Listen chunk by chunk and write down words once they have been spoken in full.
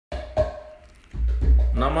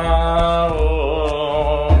नमः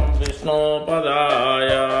ॐ विष्णुपदाय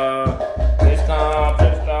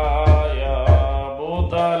कृष्णापृष्ठाय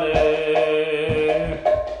भूतले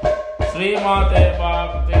श्रीमते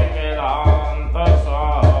भक्तिवेदान्त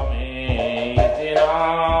स्वामी इति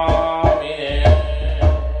नामिने।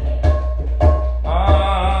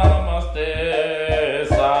 नमस्ते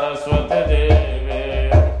सरस्वती देवे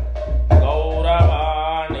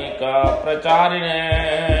गौरवाणी प्रचारिणे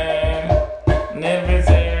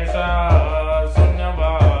निर्विशेष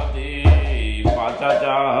शून्यवादी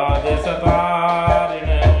पाचाचार्यसतारिणे।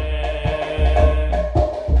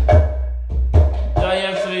 जय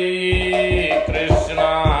श्री कृष्ण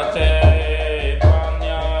चैतन्य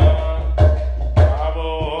प्रभु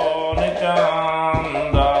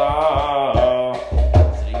Nityanand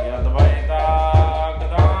Shri Advaita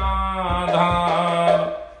Gadadhar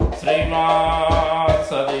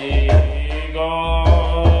श्रीवासदि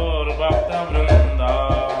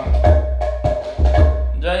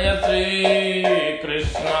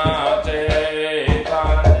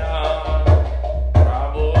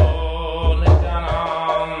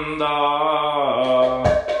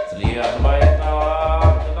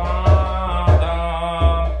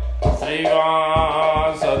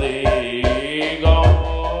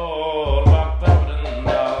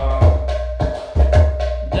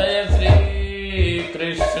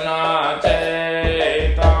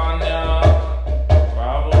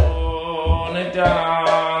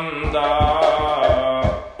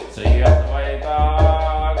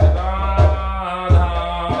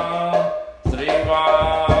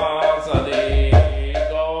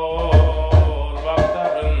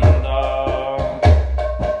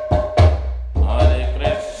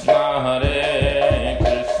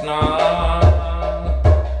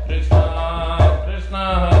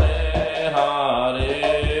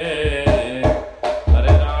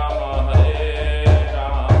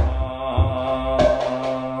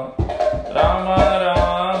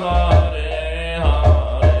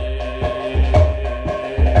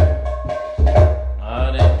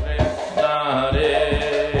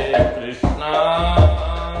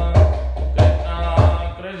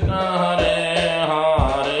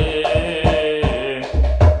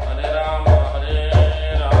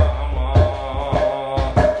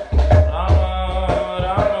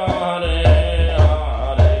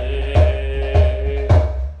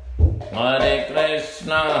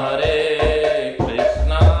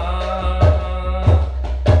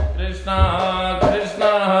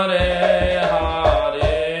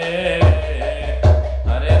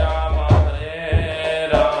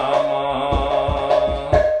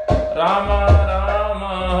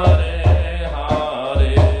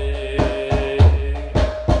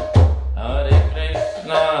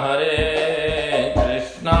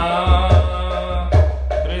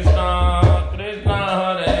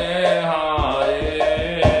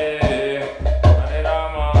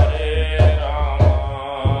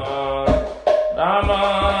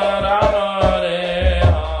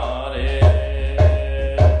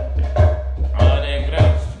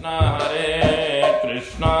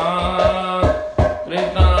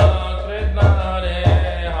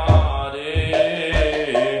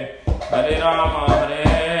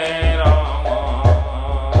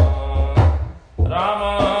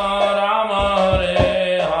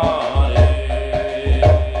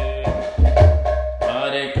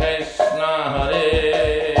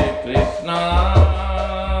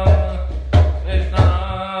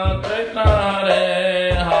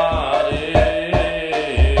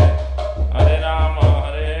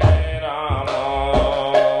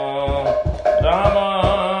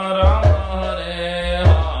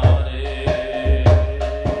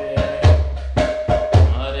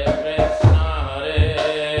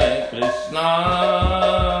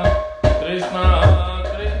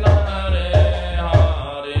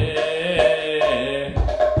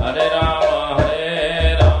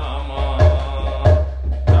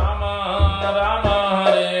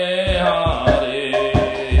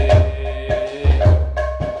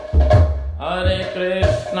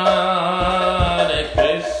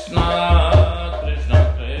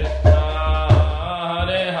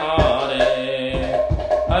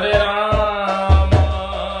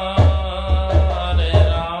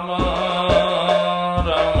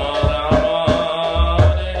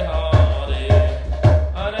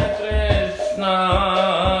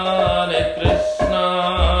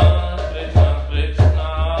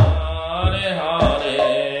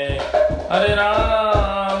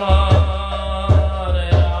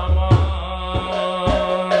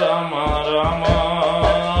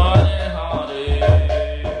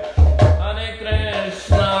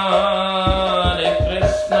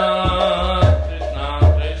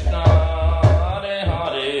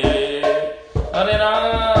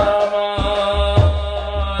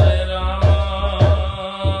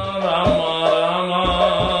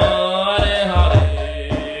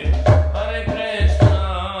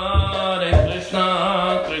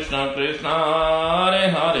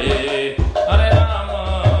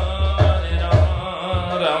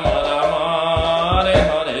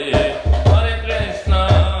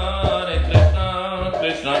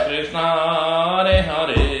Krishna Krishna Hare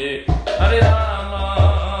Hare Hare Rama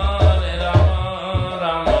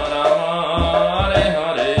Rama Rama Hare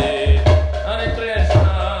Hare Hare Krishna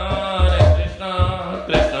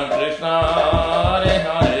Krishna Krishna Hare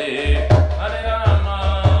Hare Hare Rama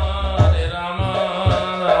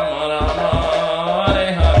Rama Rama Hare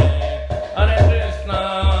Hare Hare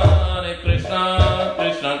Krishna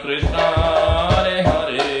Krishna Krishna Hare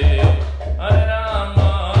Hare Hare Rama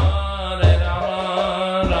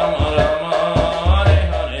Rama Rama Hare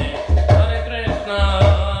Hare Hare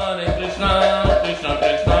Krishna Krishna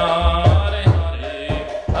Krishna Hare Hare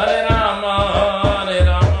Hare Rama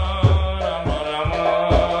Rama Rama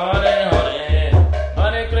Hare Hare Hare Krishna Krishna Krishna Hare Hare Hare Rama Rama Hare Hare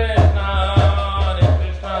Hare Krishna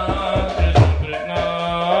Krishna Krishna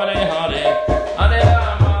Hare Hare Hare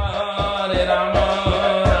Rama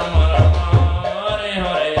Rama Hare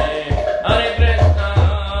Hare Hare Krishna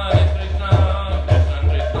Krishna Hare Hare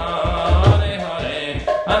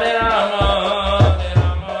Hare Rama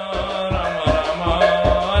Rama Hare Hare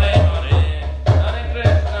Hare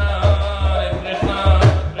Krishna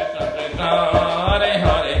Krishna Hare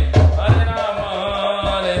Hare Hare Rama Rama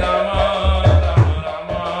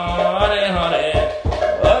Hare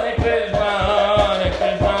Hare Hare Krishna Krishna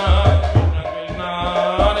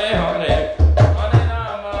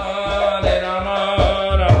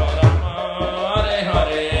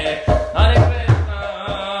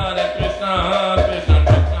Hare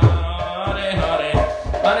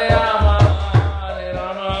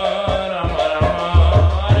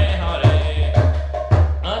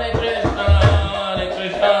Hare Hare Rama Rama Hare Hare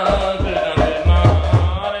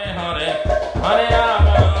Hare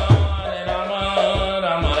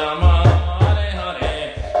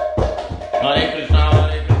Krishna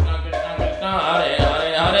Krishna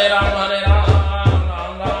Hare Hare Hare Rama Rama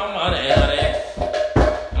Hare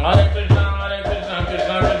Hare Hare Krishna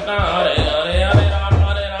Krishna Hare Hare Hare Rama Ram Hare Hare Hare Krishna Krishna Hare Hare Hare Rama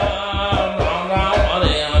Ram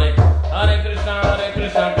Hare Hare Hare Krishna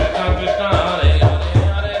Krishna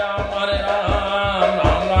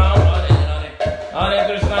Hare Hare Hare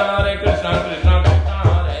Rama Ram Hare Hare Hare Krishna Krishna Hare Hare Hare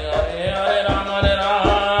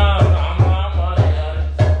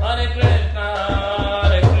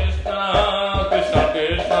Rama Ram Hare Hare Hare Krishna Krishna Hare Hare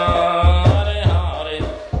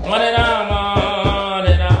Hare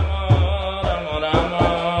Rama Rama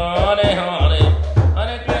Hare Hare Hare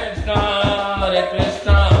Krishna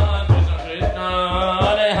Krishna Hare Hare Hare Rama Rama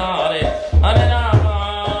Hare Hare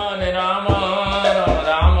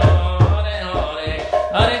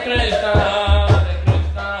Hare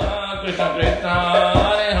Krishna Krishna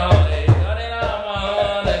Hare Hare Hare Rama Rama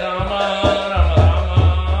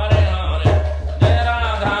Hare Hare Jai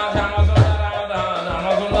Radha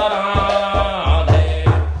Shama Sundara Radhe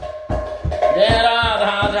Jai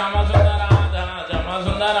Radha Shama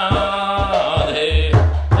Sundara Radhe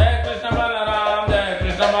Jai Krishna Balaram Jai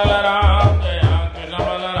Krishna Balaram Jai Krishna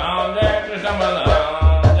Balaram Jai Krishna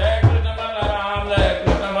Balaram Jai Krishna Balaram Jai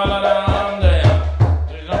Krishna Balaram Jai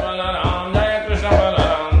Krishna Balaram Jai Krishna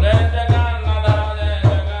Balaram Jai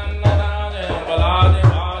Jagannatha Jai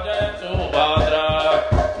Baladeva Jai Subhadra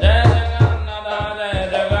Jai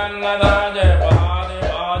Jagannatha Jai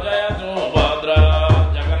Baladeva Jai Subhadra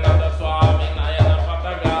Jagannatha Swami Nayana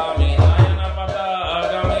Patagami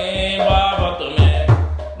Bhavatu Me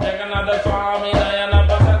Jagannatha Swami Nayana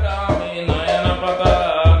Patagami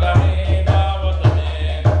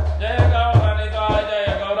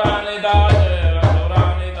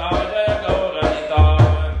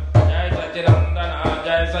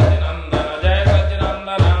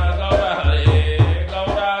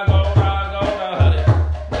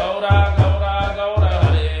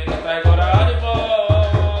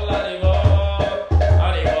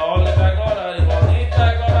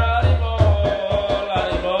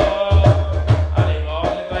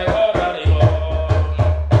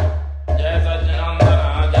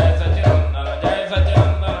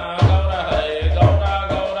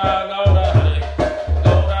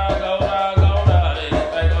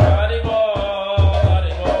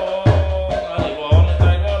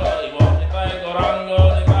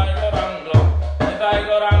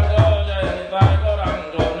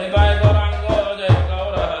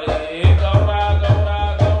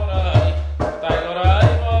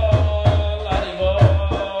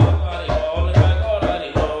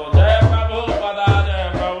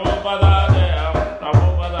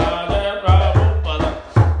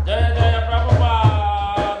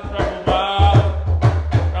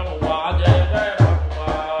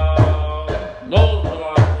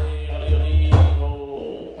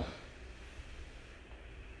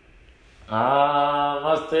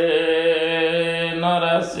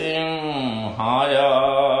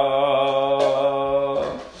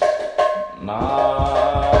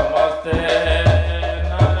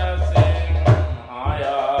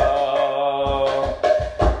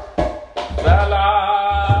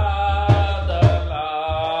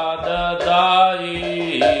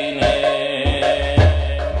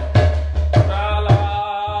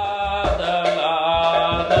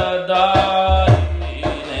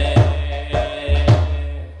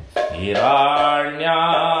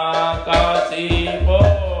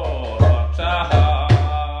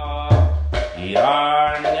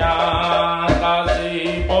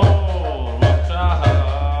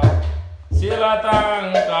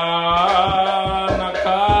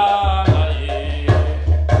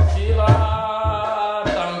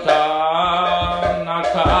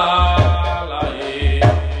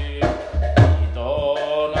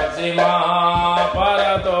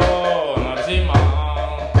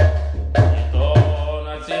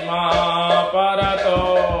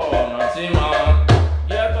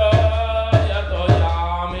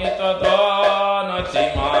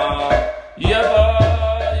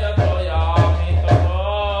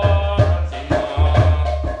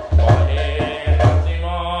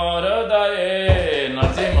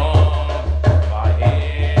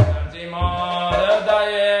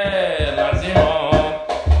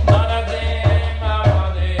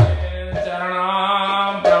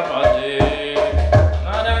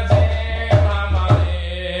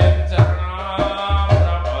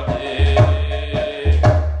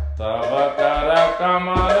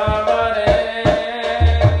कमल बरे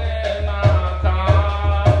नाथा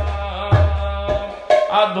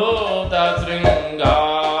अद्भुत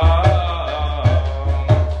श्रृंगार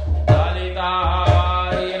दलिता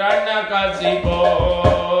हिरण्यकशिपो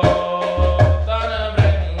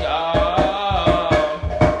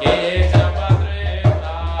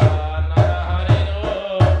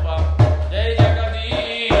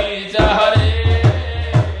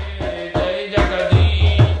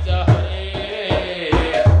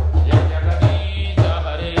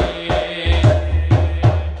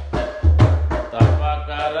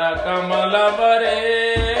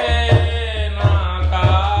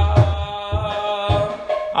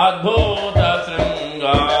अद्भुत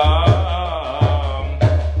श्रृंगार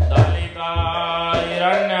दलिता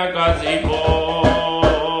हिरण्यकशिपो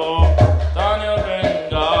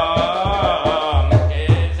तनुभृंगा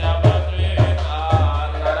केशवश्वेता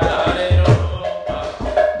नरहरिरूप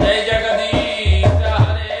जय जगदीश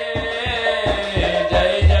हरे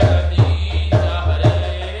जय जगदीश हरे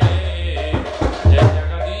जय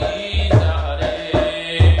जगदीश हरे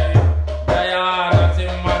जया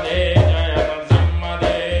नरसिंहदे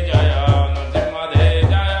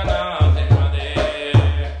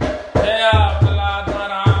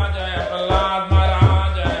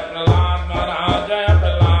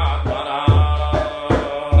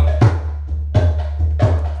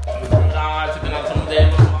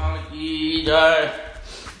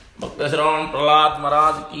श्रवण प्रहलाद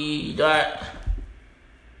महाराज की जय।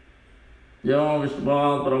 एवं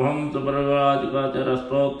विष्णुपाद परमहंस परिव्राजकाचार्य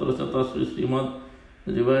स्तोत्र शतस्वी श्रीमद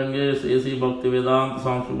दिव्यांगे शेषी भक्ति वेदांत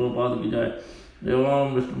सांस्कृतिक की जय।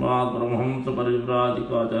 एवं विष्णुपाद परमहंस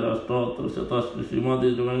परिव्राजकाचार्य स्तोत्र शतस्वी श्रीमद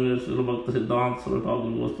दिव्यांगे श्रील भक्त सिद्धांत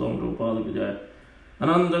सरठाकुर गोस्वामी प्रभुपाद की जय।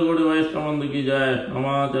 अनंत गुण वैष्णव की जय।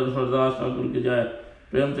 नमाचार्य सरदास ठाकुर की जय।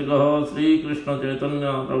 प्रेम से कहो श्री कृष्ण चैतन्य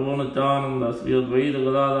प्रभु नित्यानंद श्री अद्वैत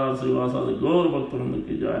गदाधर श्रीवासादि गौर भक्तवृंद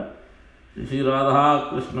की जय। श्री राधा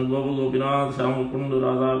कृष्ण गोप गोपीनाथ श्याम कुंड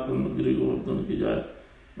राधा कुंड गिरी गोवर्धन की जय।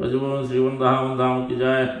 ब्रजभुवन श्री वृंदावन धाम की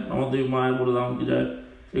जय। नवद्वीप मायापुर धाम की जय।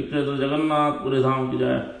 श्री क्षेत्र जगन्नाथपुरी धाम की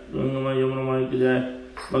जय। गंगमय यमुनामय की जय।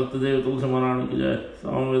 भक्त देव तुलसी महारानी की जय।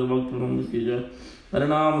 सामवेद भक्तवृंद की जय।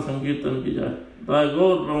 हरिनाम संकीर्तन की जय। ताय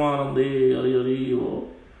गौर प्रमानंदे हरि हरि ओ।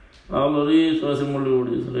 All symbol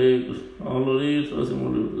devotees, Hare Krishna. All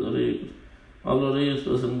symbol devotees, Hare Krishna. All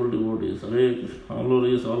symbol devotees, Hare Krishna.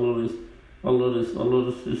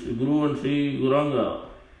 All Shri Guru and Shri Guranga.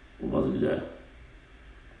 Upadhi Jai.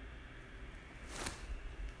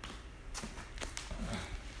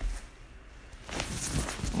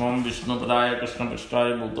 Om Vishnu Padaya Krishna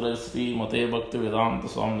Prishthaya Bhutre Sri Mate Bhakti Vedanta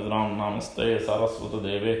Swami Ram Namaste Saraswati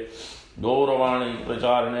Deve गौरवाणी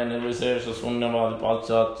प्रचारणे निर्विशेष शून्यवाद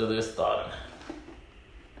पाश्चात्य देशतारणे।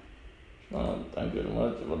 Thank you very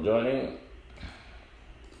much for joining.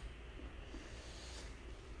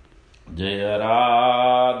 जय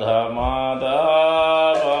राधा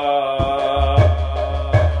माधव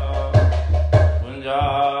कुंजा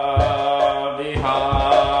बिहारी।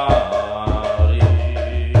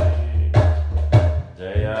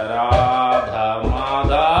 जय Radha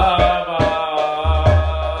Madhav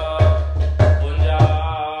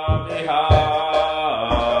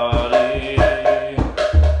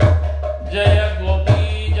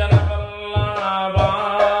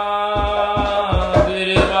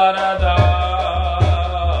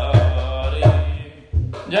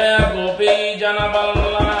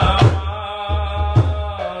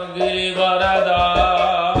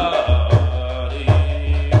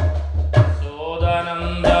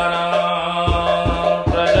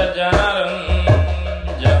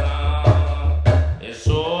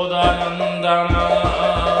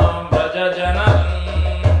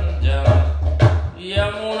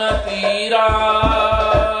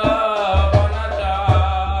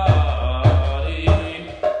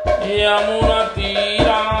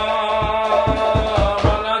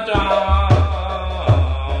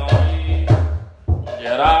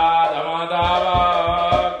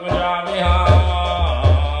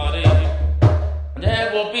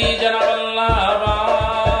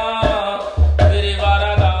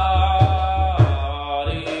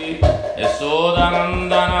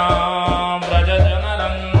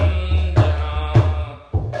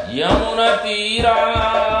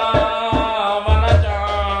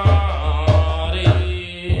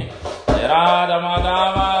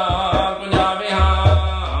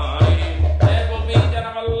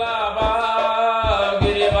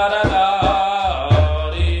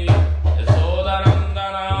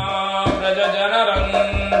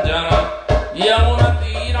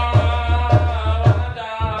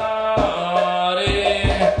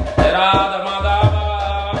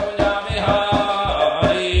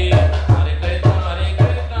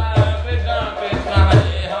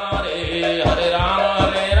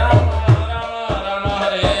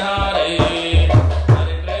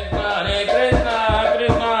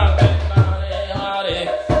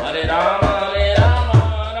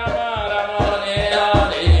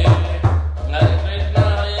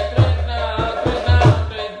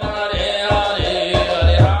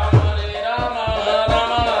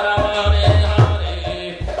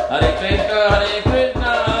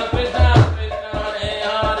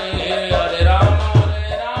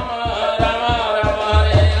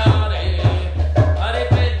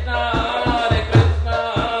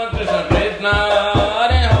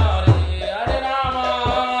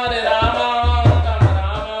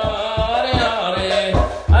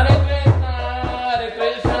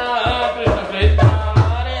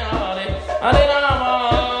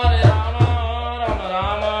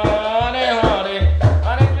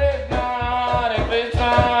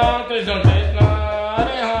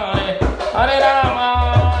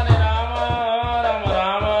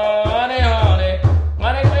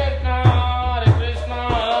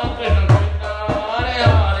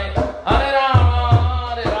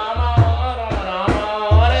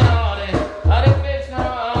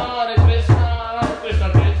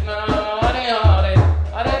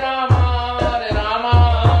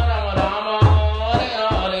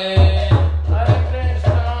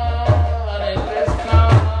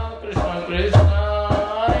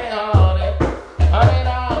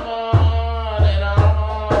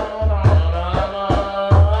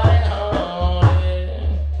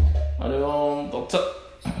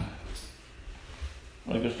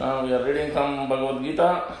Hare Krishna, we are reading from Bhagavad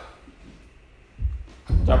Gita,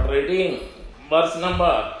 chapter 18, verse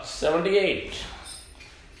number 78.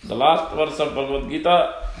 The last verse of Bhagavad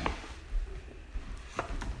Gita,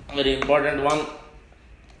 very important one.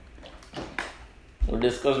 We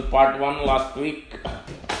discussed part 1 last week,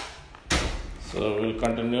 so we will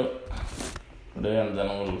continue today and then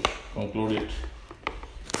we will conclude it.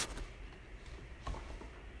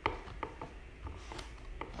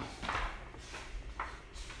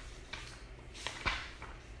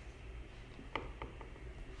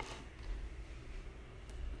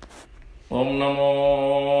 Om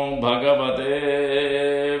Namo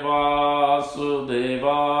Bhagavate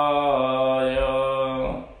Vasudevaya.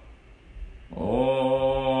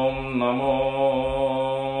 Om Namo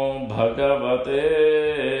Bhagavate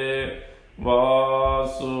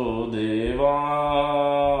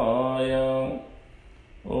Vasudevaya.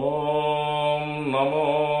 Om Namo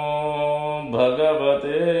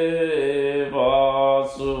Bhagavate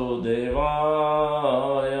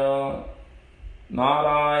Vasudevaya.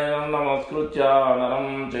 Narayana Namaskritya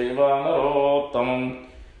Naram Chaiva Narottamam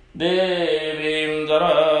Devim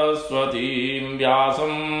Saraswatim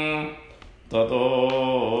Vyasam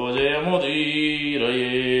Tato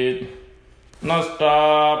Jayamudirayet Nasta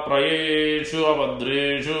Prayeshu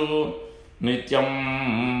Avadreshu Nityam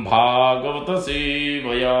Bhagavata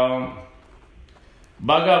Sevaya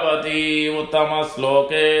Bhagavati Uttama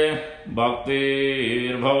Sloke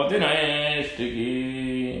Bhaktir Bhavati Naishtiki.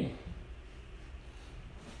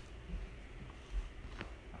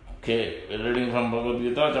 Okay, we are reading from Bhagavad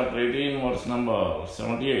Gita, chapter 18, verse number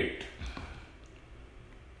 78.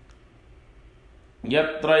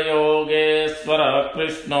 Yatra Yogeshwara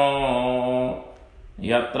Krishna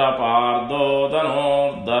Yatra Pardo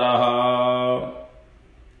Dhanodharaha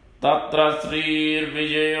Tatra Srir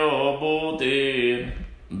Vijayo Bhutir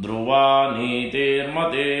Dhruva Nitir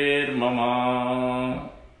Matir Mama.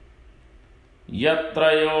 Yatra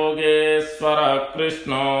Yogeshwara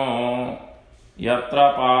Krishna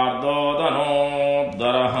Yatra Pardo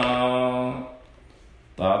Dhanodharaha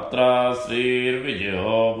Tatra Srir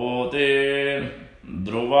Vijayo Bhutir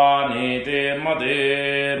Dhruva Nitir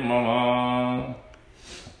Matir Mama.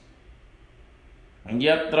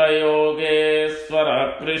 Yatra Yogeshwara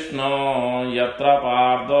Krishna Yatra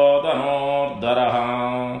Pardo Dhanodharaha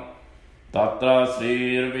Tatra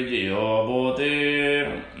Srir Vijayo Bhutir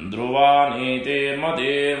Dhruva Nitir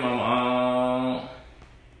Matir Mama.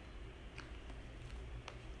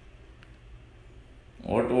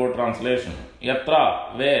 Word-to-word translation.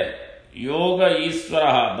 Yatra, where? Yoga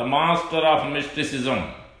Ishvaraha, the master of mysticism.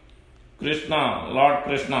 Krishna, Lord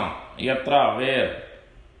Krishna. Yatra, where?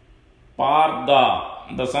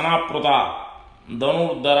 Partha, the son of Pruta.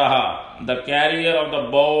 Dhanudharaha, the carrier of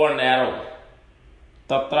the bow and arrow.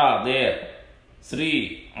 Tatra, there.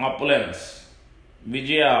 Sri, opulence.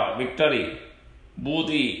 Vijaya, victory.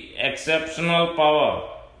 Bhuti, exceptional power.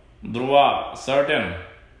 Dhruva, certain.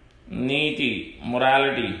 Niti,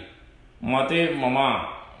 morality. Mate Mama,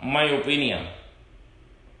 my opinion.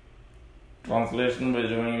 Translation by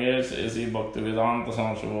Javanges, A.C. Bhaktivedanta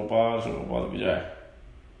Swami Shubhopal, Shubhopal Vijay.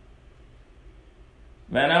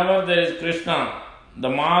 Whenever there is Krishna, the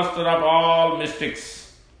master of all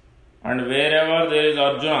mystics, and wherever there is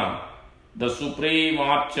Arjuna, the supreme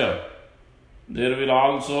archer, there will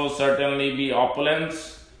also certainly be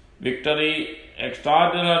opulence, victory,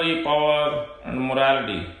 extraordinary power, and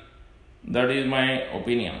morality. That is my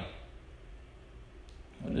opinion.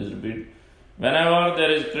 Let us repeat. Whenever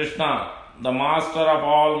there is Krishna, the master of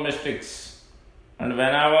all mystics, and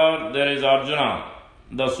whenever there is Arjuna,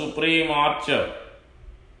 the supreme archer,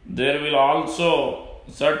 there will also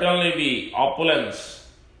certainly be opulence,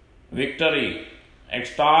 victory,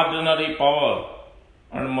 extraordinary power,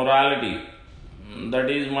 and morality. That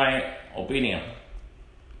is my opinion.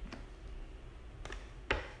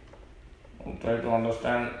 I'll try to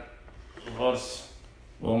understand verse.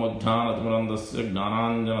 Om Adhyanatimandasya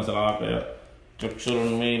Jnananjana Salakaya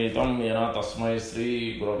Chakshurunmilitam Yena Tasmai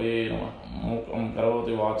Sri Gurave Namah Mukam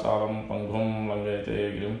Karoti Vacharam Panghum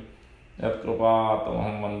Langete Grim Yat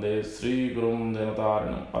Krupatamaham Vande Sri Gurum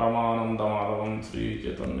Devatarinam Paramanandamadavam Sri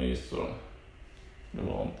Chaitanya Iswaram.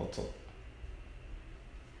 Om Tat Sat.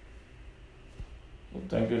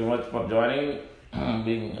 Thank you very much for joining.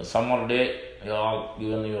 Being a summer day, you all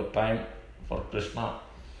given your time for Krishna.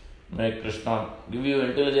 May Krishna give you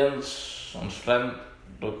intelligence and strength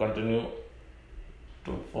to continue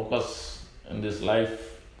to focus in this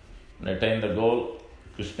life and attain the goal,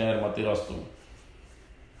 Krishna Matirastu,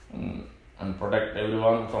 and protect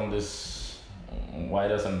everyone from this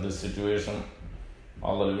virus and this situation.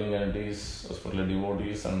 all the living entities, especially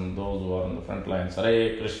devotees and those who are on the front lines.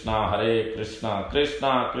 Hare Krishna,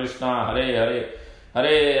 Krishna Krishna, Hare Hare,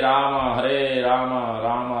 Hare Rama,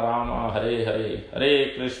 Rama Rama, Hare Hare,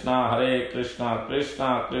 Hare Krishna, Krishna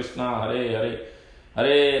Krishna, Hare Hare,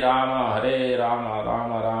 Hare Rama,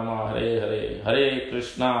 Rama Rama, Hare Hare, Hare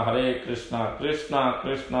Krishna, Krishna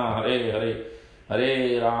Krishna, Hare Hare,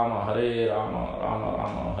 Hare Rama, Rama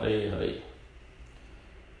Rama, Hare Hare.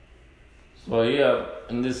 So here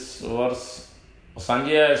in this verse,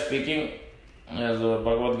 Sanjaya is speaking, as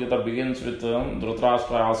Bhagavad Gita begins with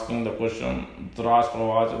Dhritarashtra asking the question, Dhritarashtra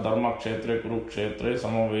vacha dharma kshetre kurukshetre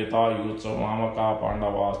samaveta yutsa mamaka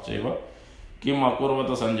pandavas kim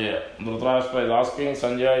akurvata Sanjaya. Dhritarashtra is asking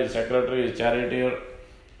Sanjaya, his secretary, his charioteer,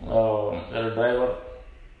 a driver,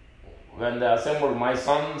 when they assembled my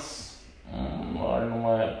sons and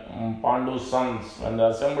my Pandu's sons, when they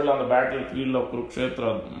assembled on the battlefield of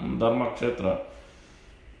Kurukshetra, Dharma Kshetra,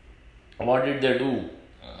 what did they do?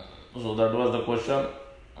 So that was the question.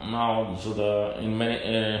 Now, so in many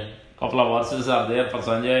couple of verses are there for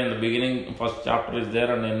Sanjaya. In the beginning, first chapter is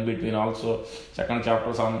there, and in between also, second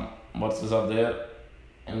chapter, some verses are there.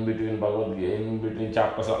 In between Bhagavad Gita, in between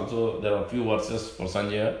chapters also, there are few verses for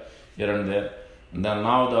Sanjaya here and there. And then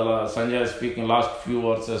now the Sanjaya is speaking last few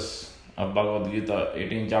verses of Bhagavad Gita.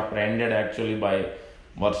 18th chapter ended actually by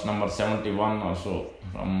verse number 71 or so.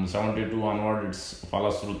 From 72 onward it's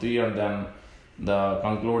Falasruti, and then the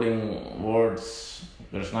concluding words,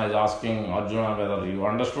 Krishna is asking Arjuna whether you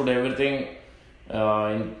understood everything,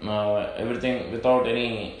 everything without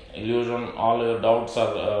any illusion, all your doubts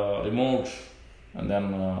are removed. And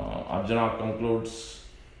then Arjuna concludes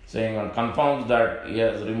saying and confirms that he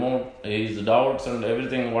has removed his doubts and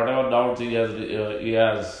everything, whatever doubts he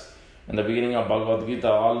has in the beginning of Bhagavad Gita,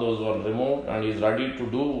 all those were removed, and he is ready to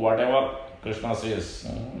do whatever Krishna says.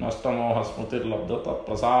 Nastamoha smritir labdha tat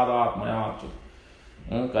prasadat maya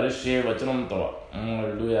karishye vachanam tava. I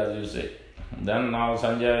will do as you say. Then now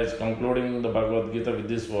Sanjaya is concluding the Bhagavad Gita with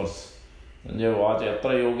this verse. Sanjaya vacha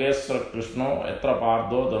yatra yogeswara krishno yatra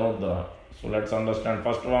pardho dhanodhara. So let's understand.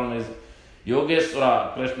 First one is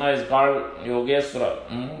Yogeshwara. Krishna is called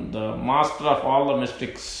Yogeshwara, the master of all the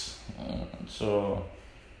mystics. So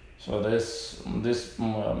this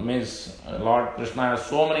means Lord Krishna has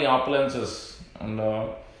so many opulences, and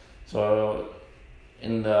so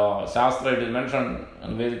in the Shastra it is mentioned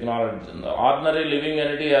in Vedic knowledge, the ordinary living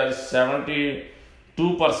entity has 72%,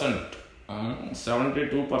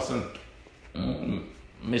 72%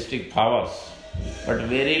 mystic powers, but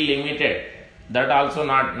very limited. That also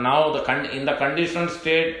not now in the conditioned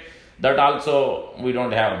state, that also we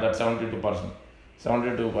don't have that 72%.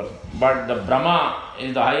 72%. But the Brahma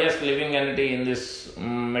is the highest living entity in this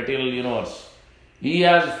material universe. He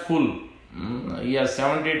has full. He has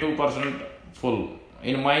 72% full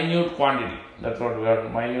in minute quantity. That's what we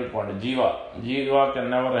have, minute quantity. Jiva can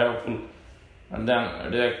never have full. And then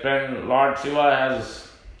it is explained Lord Shiva has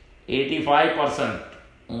 85%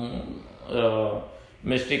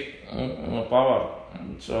 mystic power.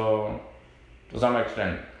 So to some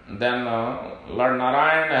extent. Then Lord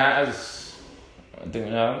Narayan has I think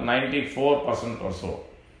 94% or so,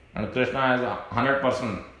 and Krishna has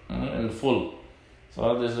 100% in full.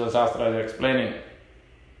 So this is the Shastra is explaining.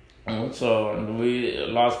 So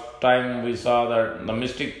last time we saw that the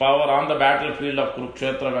mystic power on the battlefield of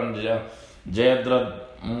Kurukshetra when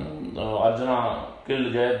Jayadratha, Arjuna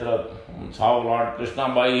killed Jayadratha. It's how Lord Krishna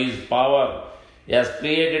by his power he has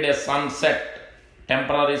created a sunset,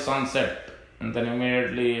 temporary sunset, and then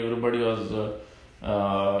immediately everybody was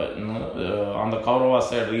on the Kaurava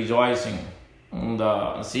side rejoicing,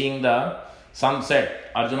 seeing the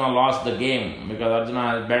sunset. Arjuna lost the game because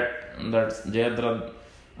Arjuna has bet that Jayadratha,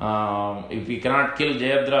 if he cannot kill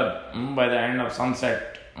Jayadratha by the end of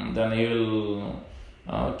sunset, then he will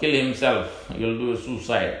kill himself, he will do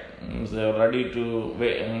suicide. So they are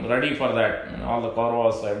ready for that, all the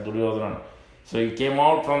Kauravas side, Duryodhana. So he came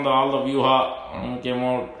out from all the Vyuha, came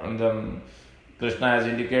out, and then Krishna has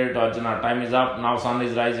indicated to Arjuna, time is up, now sun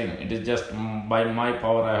is rising. It is just by my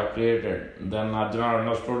power I have created. Then Arjuna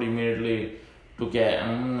understood, immediately took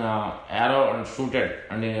an arrow and shoot it.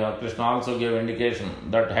 And Krishna also gave indication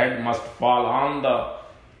that head must fall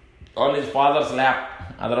on his father's lap.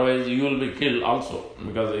 Otherwise you will be killed also.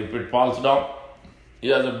 Because if it falls down, he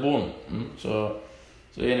has a boon. So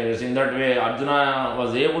anyways, in that way Arjuna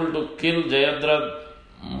was able to kill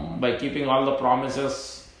Jayadratha by keeping all the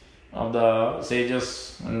promises of the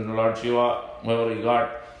sages and Lord Shiva, whoever he got,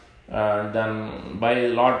 and then by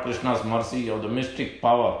Lord Krishna's mercy of the mystic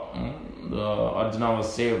power, Arjuna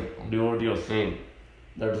was saved, devotee was saved.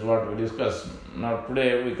 That is what we discussed. Now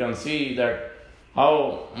today we can see that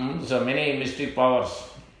how so many mystic powers.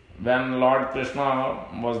 When Lord Krishna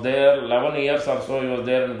was there, 11 years or so, he was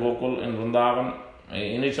there in Gokul, in Vrindavan.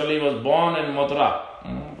 Initially, he was born in Mathura.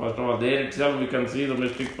 First of all, there itself we can see the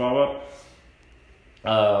mystic power.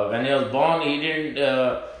 When he was born,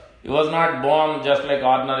 he was not born just like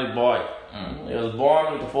ordinary boy. He was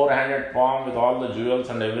born with a four-handed form with all the jewels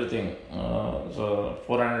and everything. So,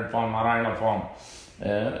 four-handed form, Narayana form.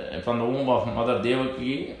 From the womb of Mother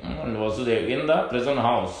Devaki and Vasudeva in the prison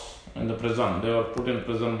house. In the prison, they were put in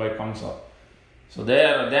prison by Kamsa. So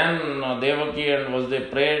then Devaki and Vasudeva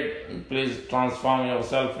prayed, please transform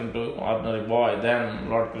yourself into ordinary boy. Then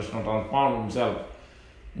Lord Krishna transformed himself.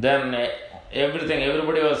 Then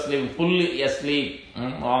everybody was fully asleep.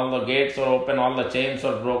 All the gates were open, all the chains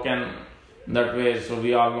were broken. That way, so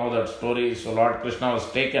we all know that story. So Lord Krishna was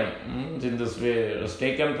taken in this way, was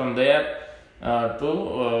taken from there to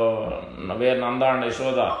where Nanda and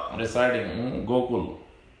Yashoda residing, Gokul.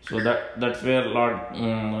 So that's where Lord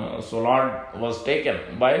was taken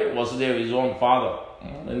by Vasudeva, his own father.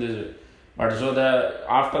 In this way. But so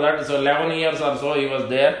after that, so 11 years or so he was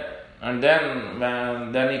there. And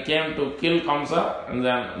then he came to kill Kamsa, and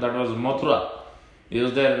then that was Mathura. He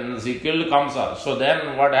was there and he killed Kamsa. So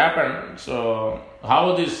then what happened? So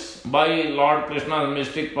how this, by Lord Krishna's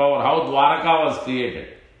mystic power, how Dwaraka was created.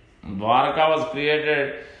 Dwaraka was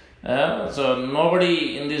created, so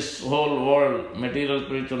nobody in this whole world, material,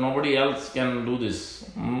 spiritual, nobody else can do this.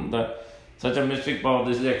 Such a mystic power.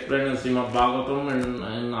 This is explained in Srimad Bhagavatam and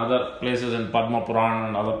in other places, in Padma Purana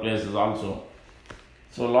and other places also.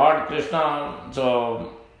 So Lord Krishna,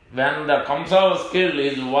 so when the Kamsa was killed,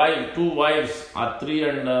 his wife, two wives, the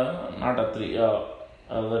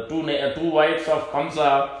two wives of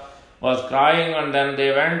Kamsa was crying, and then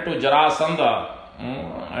they went to Jarasandha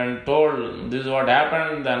and told this is what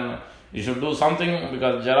happened, then you should do something,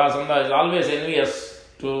 because Jarasandha is always envious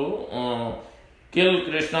to kill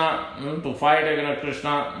Krishna, to fight against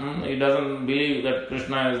Krishna. He doesn't believe that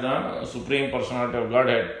Krishna is the Supreme Personality of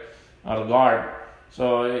Godhead or God.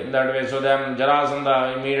 So in that way, so then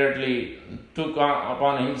Jarasandha immediately took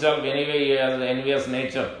upon himself, anyway he has an envious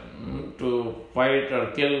nature, to fight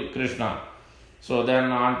or kill Krishna. So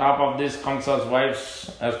then on top of this, Kamsa's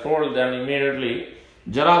wives has told, then immediately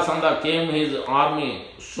Jarasandha came his army,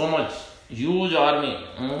 so much, huge army.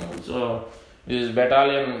 So his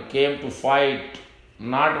battalion came to fight,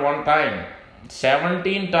 not one time,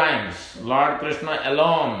 17 times. Lord Krishna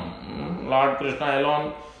alone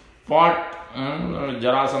fought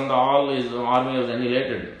Jarasandha, all his army was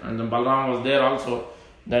annihilated, and then Balaram was there also.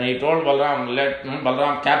 Then he told Balaram,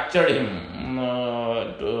 Balaram captured him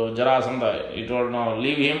to Jarasandha. He told, no,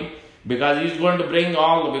 leave him, because he is going to bring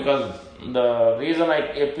all, because the reason I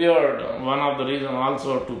appeared, one of the reasons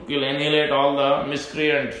also to kill, annihilate all the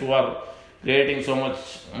miscreants who are creating so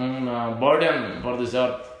much burden for this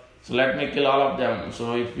earth. So let me kill all of them.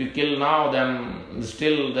 So if we kill now, then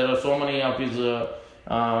still there are so many of his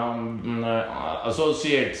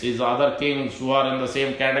associates, his other kings who are in the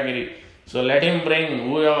same category. So let him bring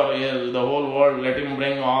whoever is the whole world, let him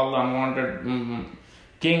bring all the unwanted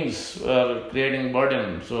kings who are creating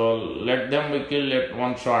burden. So let them be killed at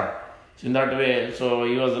one shot. So in that way, so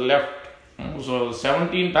he was left. So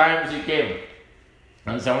 17 times he came,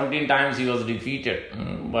 and 17 times he was defeated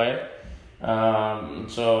by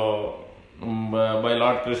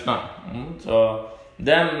Lord Krishna. So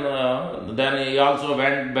then he also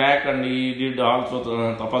went back and he did also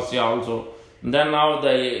tapasya also. Then now the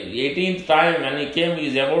 18th time when he came, he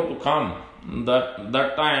is about to come.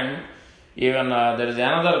 That time, even there is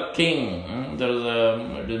another king. It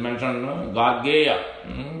is mentioned Gargeya.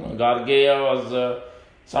 Gargeya was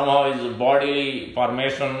somehow his bodily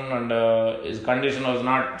formation and his condition was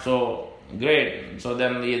not so great. So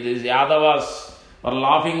then these Yadavas were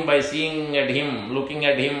laughing by seeing at him, looking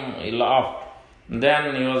at him. He laughed.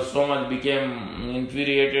 Then he was so much became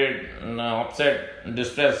infuriated, upset,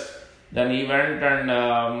 distressed. Then he went and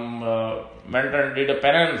did a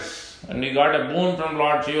penance, and he got a boon from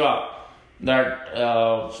Lord Shiva that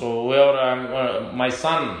so whoever my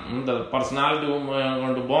son, the personality whom I am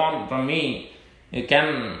going to born from me, he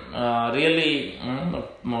can really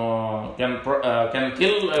can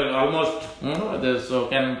kill almost so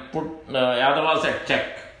can put Yadavas at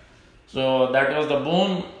check. So that was the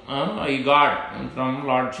boon he got from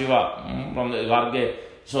Lord Shiva, from the Garge.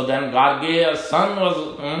 So then Gargeya's son was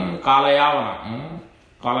Kalayavana,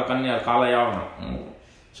 Kalayavana.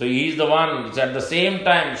 So he is the one. It's at the same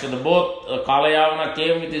time. So both Kalayavana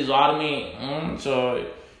came with his army. So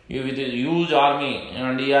with his huge army,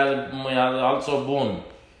 and he has also boon.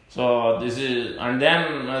 So this is, and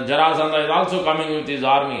then Jarasandha is also coming with his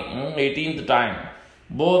army, 18th time.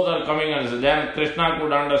 Both are coming, and then Krishna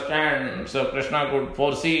could understand, so Krishna could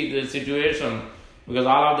foresee the situation, because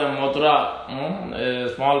all of them, Mathura, a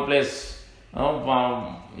small place,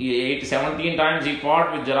 17 times he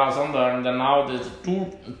fought with Jarasandha, and then now there's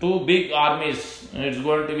two big armies. It's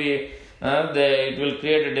going to be, it will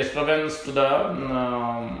create a disturbance to the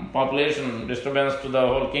population, disturbance to the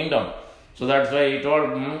whole kingdom. So that's why he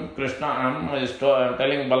told Krishna is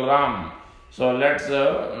telling Balram, so let's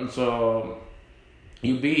so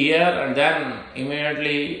you be here, and then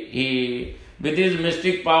immediately he, with his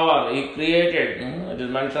mystic power, he created, it is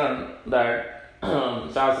mentioned that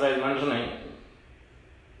Shastra is mentioning,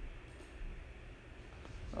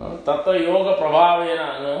 Tattva Yoga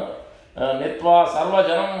Prabhavena Nitva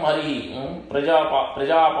Sarvajanam Hari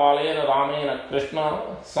Prajapalena Ramena Krishna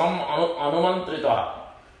Sam Anumantrita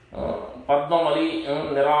Padmamali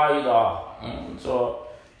Nirayuda. So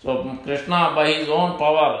Krishna, by his own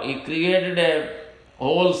power, he created a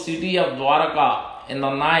whole city of Dwaraka in the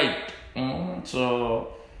night. So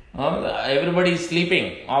everybody is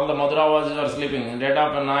sleeping. All the Madhuravas are sleeping in dead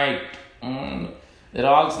of the night. They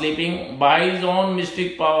are all sleeping. By his own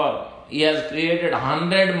mystic power, he has created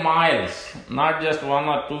 100 miles, not just 1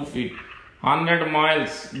 or 2 feet, 100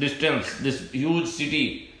 miles distance, this huge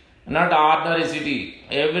city. Not ordinary city.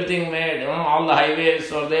 Everything made, all the highways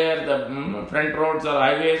are there, the front roads are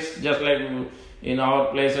highways, just like in our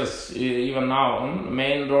places, even now.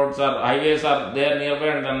 Main roads are, highways are there nearby,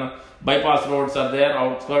 and then bypass roads are there,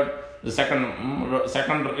 outskirts, the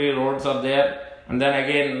secondary roads are there, and then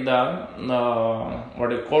again the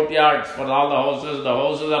courtyards for all the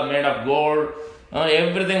houses are made of gold.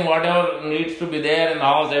 Everything, whatever needs to be there in the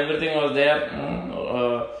house, everything was there.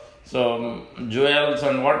 So jewels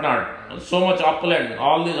and whatnot, so much opulent,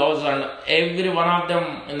 all these houses, and every one of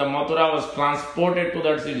them in the Mathura was transported to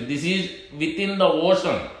that city. This is within the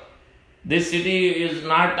ocean. This city is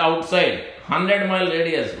not outside, 100-mile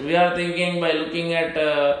radius. We are thinking, by looking at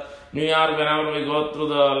New York, whenever we go through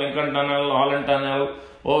the Lincoln Tunnel, Holland Tunnel,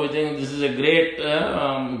 we think this is a great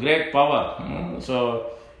power.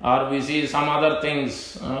 So, or we see some other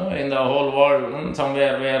things in the whole world,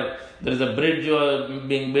 somewhere where there is a bridge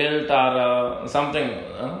being built, or something,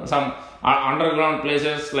 some underground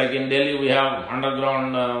places, like in Delhi we have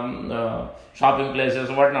underground shopping places,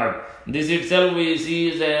 whatnot. This itself we see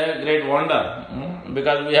is a great wonder,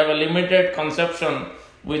 because we have a limited conception.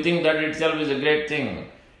 We think that itself is a great thing.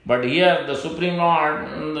 But here the Supreme Lord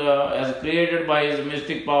has created by his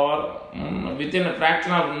mystic power, within a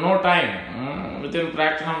fraction of no time, within a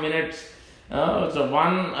fraction of minutes. So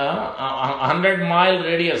 100-mile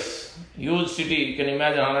radius, huge city, you can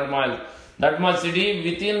imagine 100 miles, that much city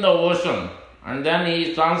within the ocean, and then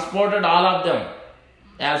he transported all of them.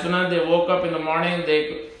 As soon as they woke up in the morning,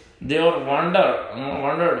 they were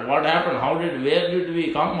wondered what happened, where did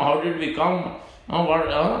we come, how did we come,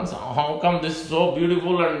 how come this is so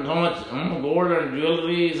beautiful and so much gold and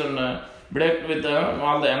jewelries and bedecked with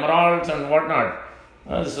all the emeralds and whatnot.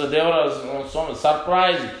 So they were so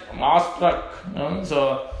surprised, awestruck.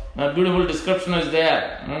 So a beautiful description is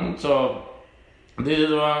there. So this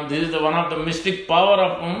is one of the mystic power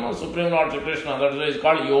of Supreme Lord Shri Krishna. That's why it's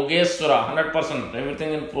called Yogeswara, 100%,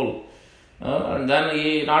 everything in full. And then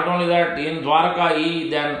he, not only that, in Dwaraka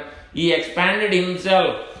he expanded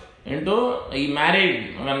himself into, he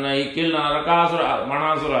married, when he killed Narakasura,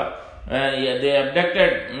 Manasura, they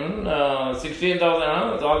abducted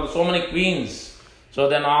 16,000, so many queens. So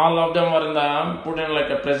then all of them were put in like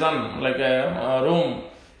a prison, like a room.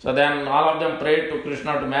 So then all of them prayed to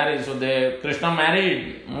Krishna to marry. So Krishna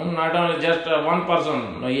married, not only just one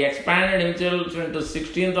person. He expanded himself into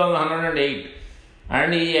 16,108.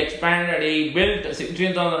 And he built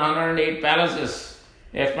 16,108 palaces.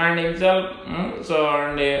 He expanded himself.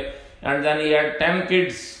 And then he had 10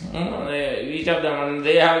 kids, each of them, and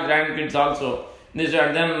they have grandkids also. And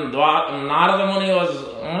then Narada Muni was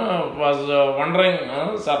wondering,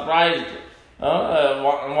 surprised,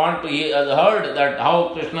 he has heard that how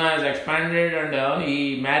Krishna has expanded, and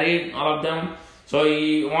he married all of them. So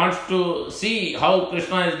he wants to see how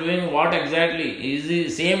Krishna is doing, what exactly. Is the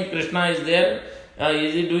same Krishna is there?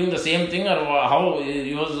 Is he doing the same thing, or how?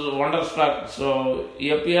 He was wonderstruck. So he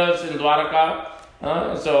appears in Dwaraka.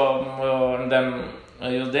 And then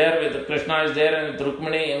he was there with Krishna is there, and with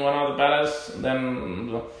Rukmini in one of the palace.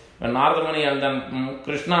 Then when Narada Muni, and then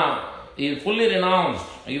Krishna is fully renounced,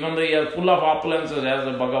 even though he is full of opulences, as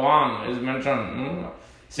the Bhagavan is mentioned.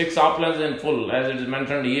 6 opulences in full, as it is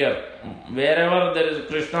mentioned here. Wherever there is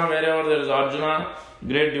Krishna, wherever there is Arjuna,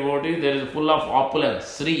 great devotee, there is full of opulence,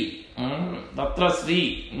 Sri. Tatra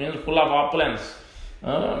Sri means full of opulence.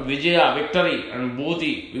 Vijaya, victory, and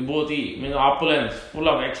Bhuti, Vibhuti means opulence, full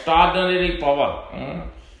of extraordinary power.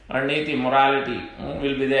 And Niti, morality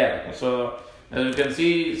will be there. So, as you can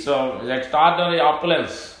see, so extraordinary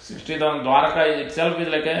opulence. 60,000 Dwaraka itself is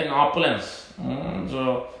like an opulence.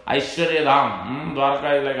 So, Aishwarya Dham,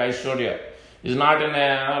 Dwaraka is like Aishwarya. It's not in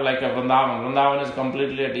a like a Vrindavan. Vrindavan is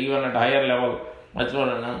completely even at higher level. That's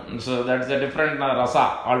what, so that's a different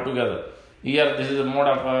rasa altogether. Here, this is more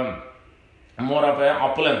of a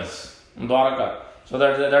opulence, Dwaraka. So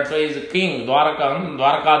that's why he's a king. Dwaraka,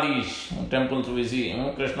 Dwarakadish temples we see.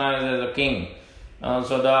 Krishna is as a king.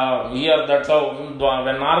 So here that's how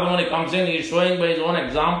when Narada Muni comes in, he's showing by his own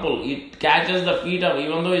example. He catches the feet of,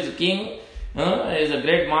 even though he's a king, he's a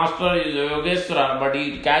great master, he's a Yogeshwara, but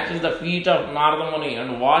he catches the feet of Narada Muni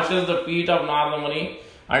and washes the feet of Narada Muni,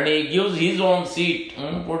 and he gives his own seat,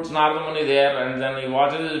 puts Narada Muni there, and then he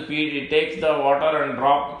washes his feet, he takes the water and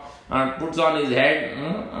puts on his head,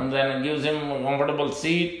 and then gives him a comfortable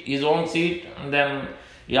seat, his own seat, and then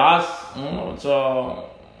he asks, so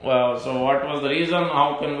what was the reason,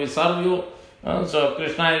 how can we serve you? So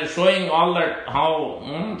Krishna is showing all that,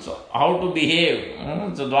 how to behave.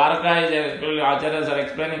 So Dwaraka is, Acharyas are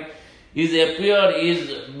explaining, is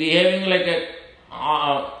behaving like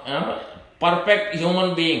a perfect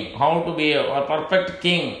human being, how to behave, a perfect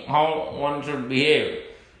king, how one should behave.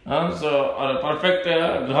 So a perfect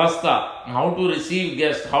grihastha, how to receive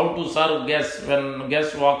guests, how to serve guests when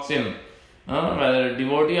guest walks in. Whether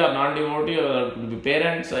devotee or non-devotee, or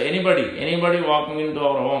parents, anybody walking into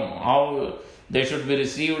our home, how they should be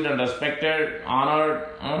received and respected, honored,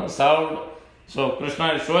 served. So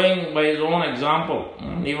Krishna is showing by his own example,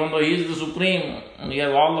 even though he is the supreme, he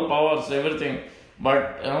has all the powers, everything,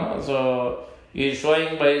 but so he is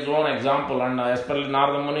showing by his own example, and especially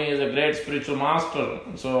Narada Muni is a great spiritual master.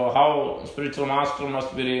 So how spiritual master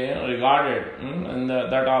must be regarded, and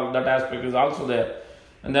that aspect is also there.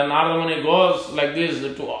 And then Narada Muni goes like this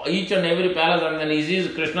to each and every palace, and then he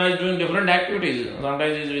sees Krishna is doing different activities.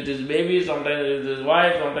 Sometimes he is with his baby, sometimes he is with his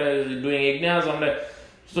wife, sometimes he is doing yajna, sometimes.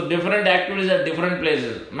 So different activities at different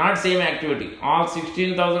places, not same activity. All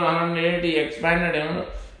 16,180 expanded him,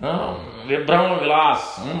 Vibhrama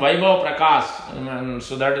Vilas, Vaibhav Prakash.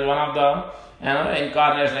 So that is one of the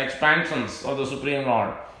incarnation expansions of the Supreme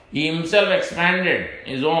Lord. He himself expanded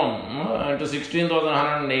his own to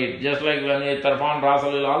 16,108. Just like when he performed Rasa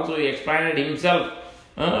Leela also, he expanded himself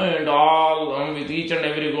and all with each and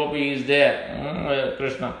every gopi is there,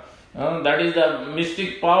 Krishna. That is the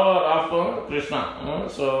mystic power of Krishna.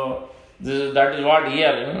 So that is what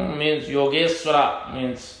here means Yogeshwara,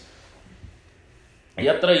 means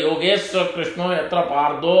Yatra Yogeshwara Krishna, Yatra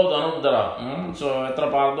Pardo Dhanudhara. So Yatra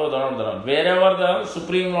Pardo Dhanudhara. Wherever the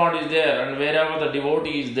Supreme Lord is there and wherever the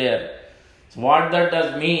devotee is there. So what that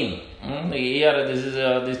does mean? Here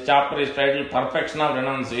this chapter is titled Perfection of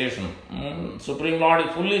Renunciation. Supreme Lord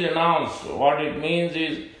is fully renounced. What it means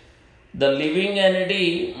is the living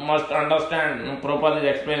entity must understand. Prabhupada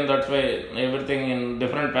is explaining that way, everything in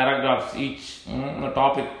different paragraphs, each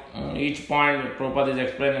topic, each point Prabhupada is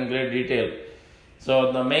explaining in great detail.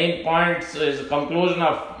 So the main points is conclusion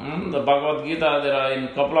of the Bhagavad Gita. There are in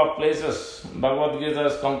couple of places Bhagavad Gita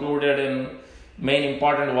is concluded in main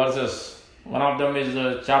important verses. One of them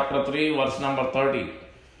is chapter 3 verse number 30.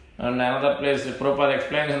 And another place Prabhupada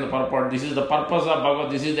explains in the purport, this is the purpose of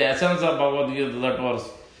Bhagavad, this is the essence of Bhagavad Gita, that verse.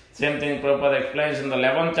 Same thing Prabhupada explains in the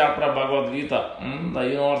 11th chapter of Bhagavad Gita, the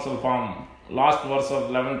universal form, last verse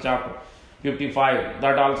of 11th chapter. 55.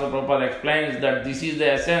 That also Prabhupada explains that this is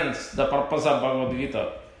the essence, the purpose of Bhagavad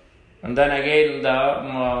Gita. And then again in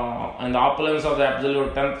the opulence of the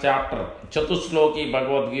absolute 10th chapter, Chatusloki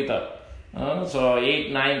Bhagavad Gita. So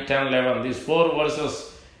 8, 9, 10, 11. These 4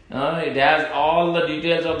 verses, it has all the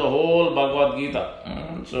details of the whole Bhagavad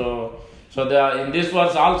Gita. So in this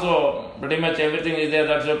verse also pretty much everything is there.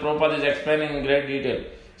 That's why Prabhupada is explaining in great detail.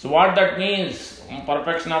 So what that means,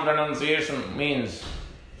 perfection of renunciation means,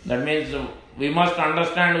 that means we must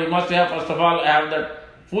understand, we must have first of all have that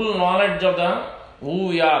full knowledge of who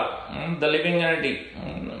we are, the living entity,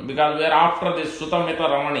 because we are after this Sutamita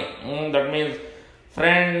Ramani. That means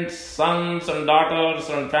friends, sons and daughters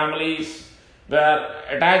and families, we are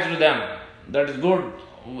attached to them. That is good,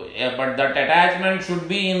 but that attachment should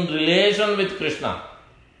be in relation with Krishna.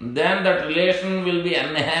 Then that relation will be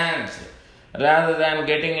enhanced rather than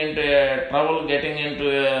getting into trouble, getting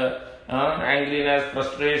into angriness,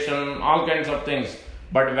 frustration, all kinds of things.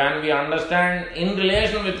 But when we understand in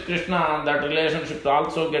relation with Krishna, that relationship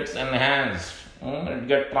also gets enhanced, it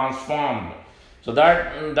gets transformed. So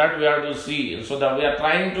that we have to see. So that we are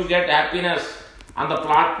trying to get happiness on the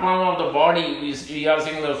platform of the body, we are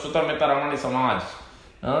seeing the Sutamita Ramani Samaj.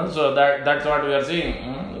 So that's what we are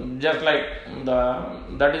seeing. Just like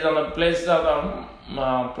that is on the place of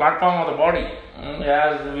the platform of the body.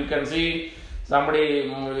 As we can see,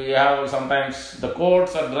 we have sometimes the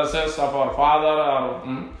coats or dresses of our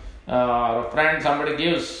father or friend somebody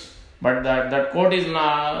gives, but that coat is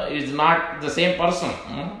not the same person.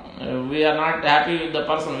 We are not happy with the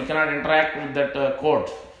person. We cannot interact with that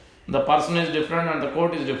coat. The person is different and the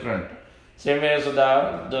coat is different. Same way, so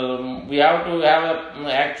we have to have an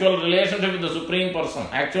actual relationship with the Supreme Person,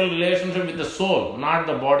 actual relationship with the soul, not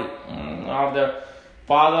the body, or the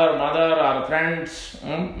father, mother, or friends.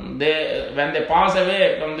 When they pass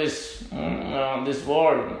away from this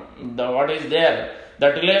world, what is there,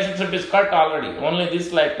 that relationship is cut already. Only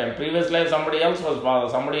this lifetime. Previous life, somebody else was father,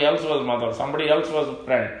 somebody else was mother, somebody else was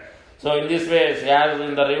friend. So in this way, as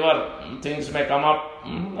in the river, things may come up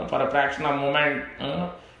for a fraction of moment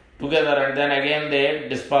together, and then again they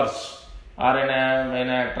disperse. Or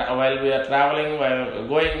while we are traveling, while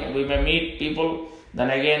going, we may meet people, then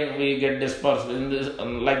again we get dispersed. In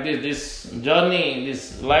this journey,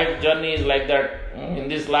 this life journey is like that. In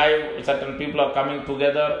this life, certain people are coming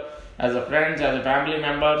together as a friends, as a family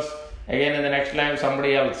members. Again in the next life,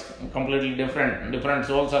 somebody else, completely different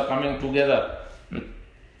souls are coming together.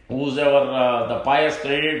 Whosoever the pious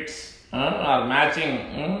credits are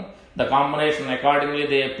matching the combination, accordingly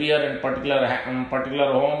they appear in particular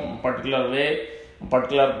home, particular way,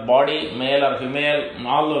 particular body, male or female,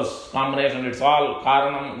 all those combination, it's all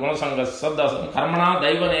karanam gunasangas saddha karmana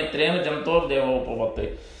daiva netrena jantor deva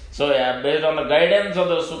upavatte. So based on the guidance of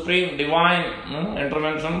the supreme divine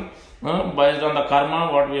intervention, based on the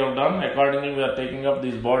karma what we have done, accordingly we are taking up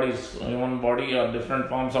these bodies, human body or different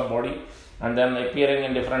forms of body, and then appearing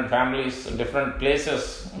in different families, different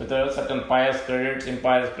places with a certain pious credits,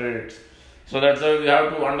 impious credits. So that's why we have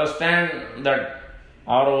to understand that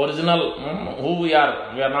our original, who we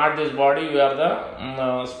are not this body, we are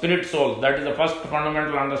the spirit soul. That is the first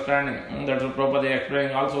fundamental understanding. That's what Prabhupada is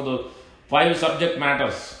explaining. Also the 5 subject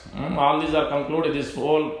matters. All these are concluded. This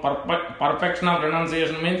whole perfection of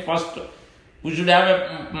renunciation means first we should have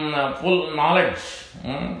a full knowledge.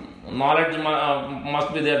 Knowledge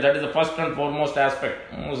must be there. That is the first and foremost aspect.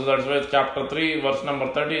 So that's why chapter 3, verse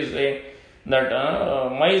number 30 is saying that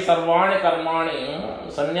Mai sarvani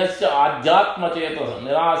karmani sanyasya adhyatma chetas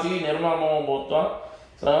nirasi nirmamo bhutva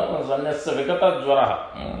sanyasya vikata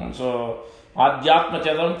jvaraha. So adhyatma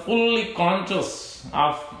chetas, fully conscious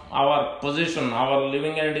of our position, our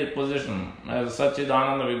living entity position as such is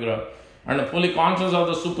Ananda Vigraha, and fully conscious of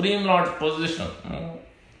the Supreme Lord's position.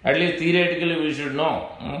 At least theoretically we should know,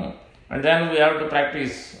 and then we have to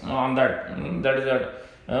practice on that. That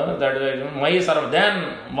is Mai Sarva.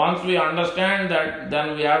 Then once we understand that,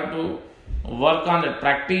 then we have to work on it,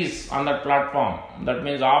 practice on that platform. That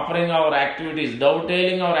means offering our activities,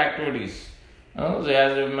 dovetailing our activities. So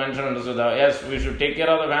as we mentioned, so yes, we should take care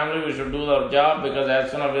of the family, we should do our job, because as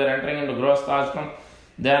soon as we are entering into Grihastha Ashram,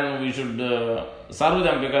 then we should serve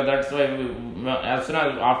them, because that's why as soon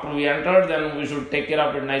as after we entered, then we should take care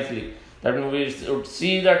of it nicely. That means we should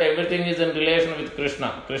see that everything is in relation with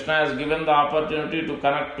Krishna. Krishna has given the opportunity to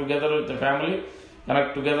connect together with the family,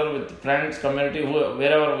 connect together with friends, community,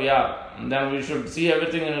 wherever we are. And then we should see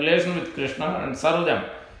everything in relation with Krishna and serve them,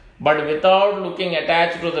 but without looking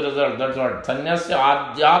attached to the result. That's what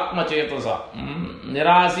sanyasya adhyatma chetasa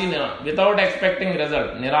nirasi, without expecting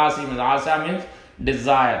result. Nirasi means, asa means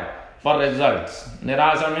desire for results.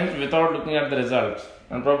 Nirasa means without looking at the results.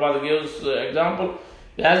 And Prabhupada gives example.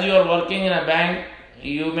 As you are working in a bank,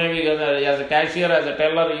 you may be as a cashier, as a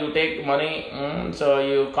teller, you take money, so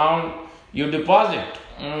you count, you deposit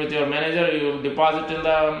with your manager, you deposit in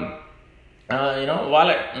the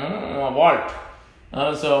vault.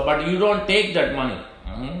 So, but you don't take that money.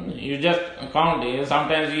 You just count.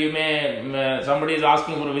 Sometimes you may somebody is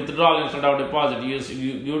asking for withdrawal instead of deposit.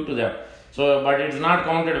 You give to them. So, but it's not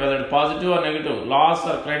counted whether it's positive or negative, loss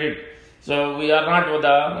or credit. So we are not,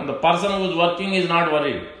 the person who is working is not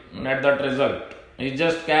worried at that result. He is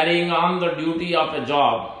just carrying on the duty of a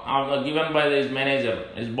job given by his manager,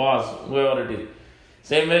 his boss, whoever it is.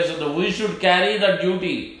 Same way, so we should carry the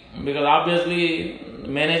duty, because obviously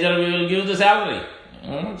manager will give the salary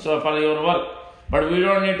so for your work, but we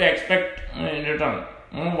don't need to expect in return.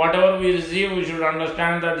 Whatever we receive, we should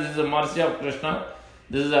understand that this is the mercy of Krishna.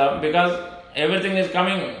 This is because everything is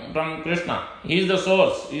coming from Krishna. He is the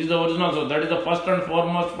source. He is the original source. That is the first and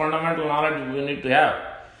foremost fundamental knowledge we need to have.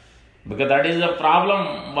 Because that is the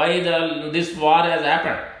problem why this war has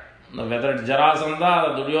happened. Whether it's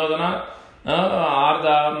Jarasandha, Duryodhana, or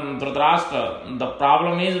the Dhritarashtra. The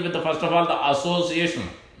problem is with first of all the association.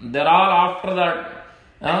 They're all after that,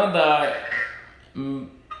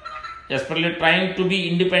 especially trying to be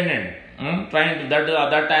independent. Trying to,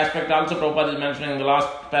 that aspect also Prabhupada is mentioning in the last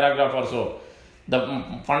paragraph or so. The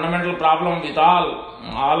fundamental problem with all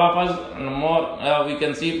of us, more we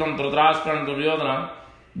can see from Dhritarashtra and Duryodhana,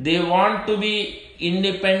 they want to be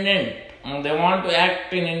independent. They want to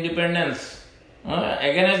act in independence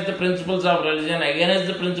against the principles of religion, against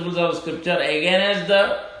the principles of scripture, against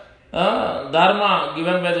the dharma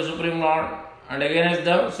given by the Supreme Lord, and against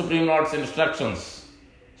the Supreme Lord's instructions,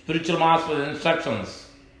 spiritual master's instructions,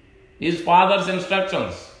 his father's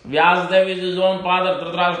instructions. Vyasadeva is his own father,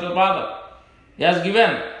 Dhritarashtra's father. He has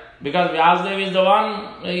given, because Vyasadeva is the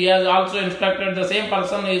one, he has also instructed, the same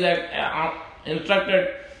person is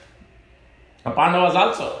instructed Pandavas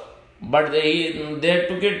also. But they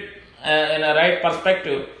took it in a right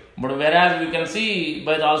perspective. But whereas we can see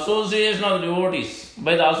by the association of the devotees,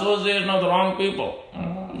 by the association of the wrong people,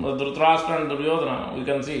 Dhritarashtra and Duryodhana, we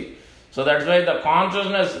can see. So that's why the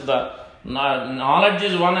consciousness, the knowledge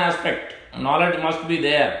is one aspect. Knowledge must be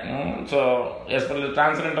there. So, especially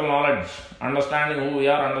transcendental knowledge, understanding who we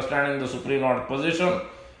are, understanding the Supreme Lord position,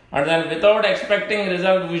 and then without expecting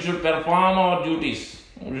result, we should perform our duties.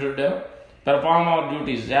 We should perform our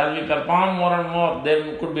duties. As we perform more and more,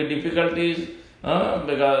 there could be difficulties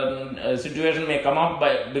because a situation may come up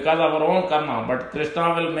because of our own karma. But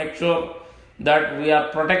Krishna will make sure that we are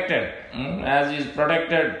protected, as he is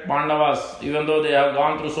protected Pandavas, even though they have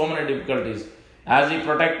gone through so many difficulties. As he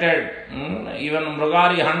protected even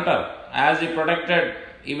Mrugari hunter, as he protected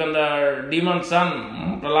even the demon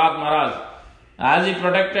son, Prahlad Maharaj, as he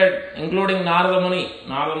protected, including Narada Muni.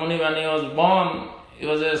 Narada Muni, when he was born, he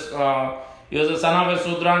was a son of a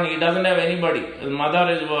Sudra and he doesn't have anybody. His mother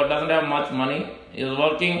doesn't have much money. He was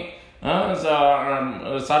working,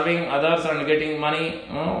 serving others and getting money,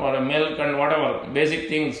 or milk and whatever, basic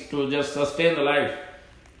things to just sustain the life.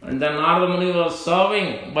 And then Narada Muni was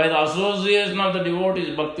serving by the association of the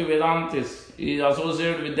devotees, Bhakti Vedantis. He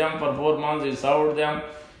associated with them for 4 months, he served them,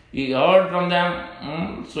 he heard from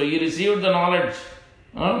them, so he received the knowledge,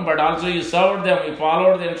 but also he served them, he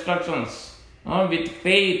followed the instructions with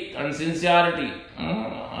faith and sincerity,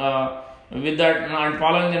 with that, and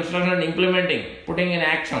following the instruction and implementing, putting in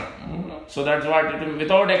action. So that's what,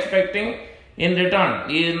 without expecting in return.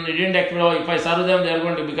 He didn't expect, if I serve them, they are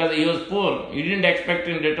going to, because he was poor, he didn't expect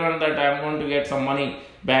in return that I am going to get some money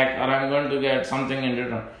back or I am going to get something in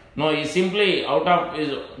return. No, he simply out of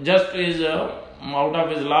his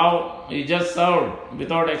love, he just served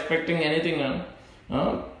without expecting anything.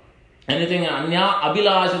 Anything anya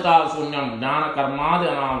abhilashita sunyam jnana karmadi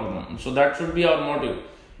anavadam. So that should be our motive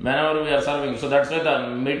whenever we are serving. So that's why the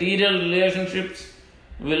material relationships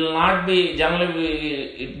will not be, generally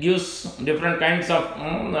it gives different kinds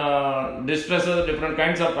of distresses, different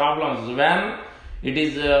kinds of problems when it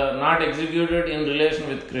is not executed in relation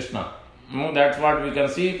with Krishna. That's what we can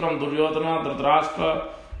see from Duryodhana,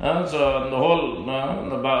 Dhritarashtra. So the whole,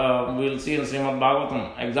 we will see in Srimad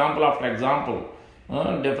Bhagavatam, example after example,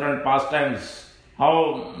 different pastimes,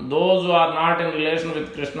 how those who are not in relation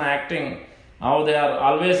with Krishna acting, how they are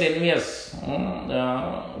always envious,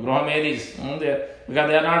 Gruhamedis, because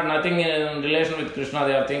they are not nothing in relation with Krishna,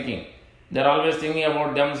 they are thinking. They are always thinking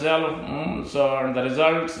about themselves, so and the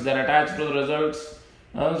results, they are attached to the results.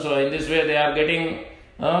 So in this way they are getting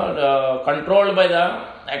controlled by the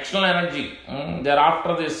external energy. They are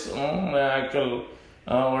after this actual,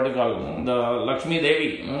 what do you call, the Lakshmi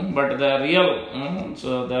Devi, but the real,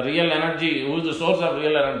 so the real energy, who is the source of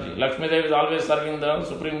real energy? Lakshmi Devi is always serving the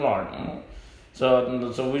Supreme Lord.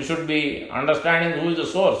 So we should be understanding who is the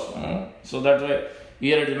source. So that way,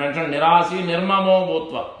 here it is mentioned, Nirasi Nirmamo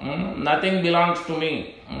Bhutva. Nothing belongs to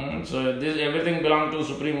me. So this everything belongs to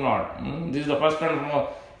Supreme Lord. This is the first and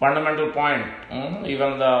fundamental point.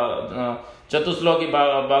 Even the Chatusloki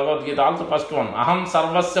Bhagavad Gita, also first one. Aham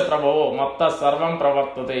sarvasya prabhavo matta sarvam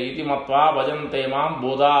pravartate iti matva bhajante mam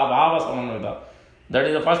bodha bhava samanvita. That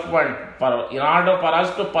is the first point. In order for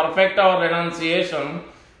us to perfect our renunciation,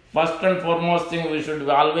 first and foremost thing, we should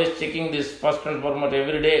be always checking this first and foremost.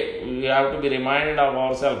 Every day we have to be reminded of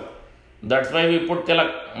ourselves. That's why we put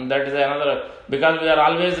tilak. That is another, because we are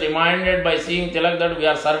always reminded by seeing tilak that we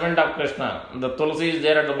are servant of Krishna. The tulsi is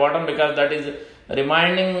there at the bottom because that is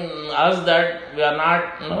reminding us that we are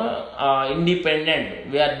not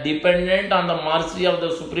independent. We are dependent on the mercy of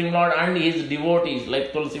the Supreme Lord and his devotees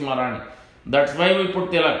like Tulsi Maharani. That's why we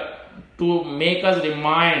put tilak, to make us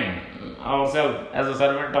remind ourselves as a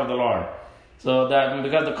servant of the Lord. So that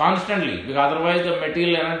because otherwise the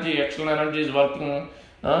material energy, external energy is working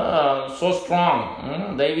so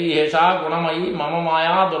strong. Devi Hesha Gunamayi Mama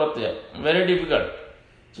Maya Duratya. Very difficult.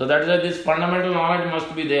 So that is why this fundamental knowledge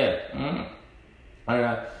must be there.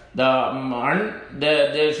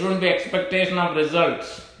 There shouldn't be expectation of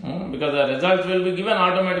results, because the results will be given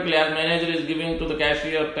automatically as manager is giving to the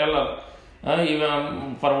cashier teller.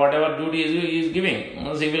 Even for whatever duty he is giving,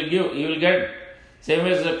 he will get. Same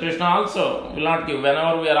as Krishna also will not give.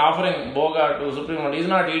 Whenever we are offering bhoga to Supreme Lord, he is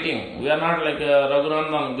not eating. We are not like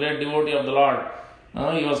Raghunandan, great devotee of the Lord.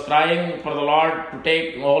 He was crying for the Lord to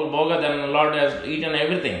take whole bhoga, then the Lord has eaten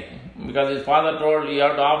everything. Because his father told you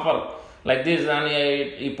have to offer like this, and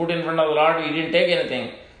he put in front of the Lord, he didn't take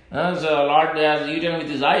anything. So the Lord has eaten with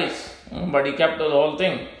his eyes, but he kept the whole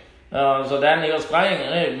thing. So then he was crying,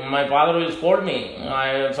 hey, my father will scold me. I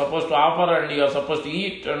am supposed to offer and you are supposed to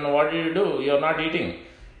eat, and what did you do? You are not eating.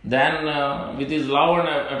 Then with his love and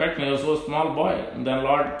affection, he was so small boy. Then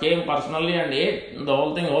Lord came personally and ate the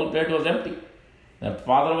whole thing, whole plate was empty. The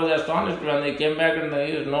father was astonished when they came back and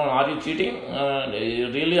they said, no, are you cheating? He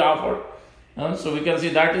really offered. So we can see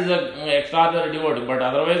that is an extraordinary devotee. But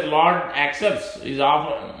otherwise Lord accepts his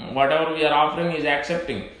offer. Whatever we are offering, he is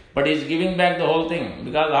accepting. But he is giving back the whole thing,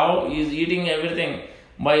 because how he is eating everything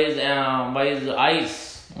by his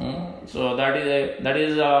eyes. So that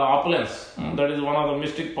is opulence. That is one of the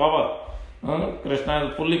mystic power. Krishna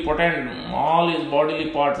is fully potent. All his bodily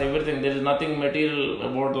parts, everything. There is nothing material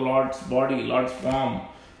about the Lord's body, Lord's form,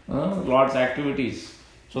 Lord's activities.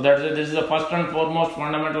 So this is the first and foremost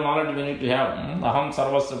fundamental knowledge we need to have. Aham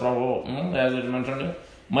sarvasya prabho, as it mentioned.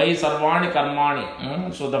 Mai sarvani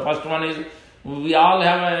karmani. So the first one is, we all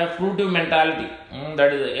have a fruitive mentality.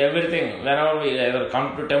 That is everything. Whenever we either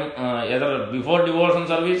come to either before devotion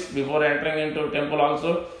service, before entering into temple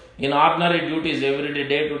also, in ordinary duties, every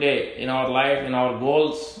day to day, in our life, in our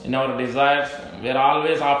goals, in our desires, we are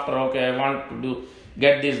always after, okay, I want to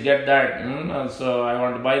get this, get that. So I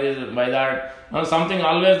want to buy this, buy that. Something,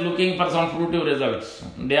 always looking for some fruitive results.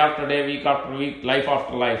 Day after day, week after week, life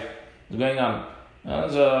after life is going on.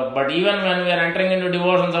 But even when we are entering into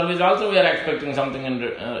devotion service, also we are expecting something in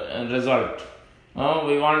result.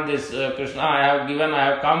 We want this Krishna. I have given, I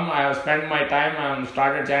have come, I have spent my time, I have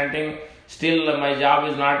started chanting. Still, my job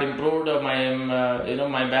is not improved. I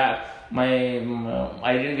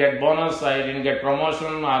didn't get bonus. I didn't get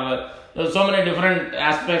promotion. Or so many different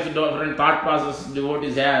aspects, different thought process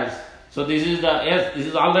devotees has. So this is this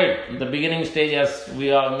is all right. The beginning stage, yes,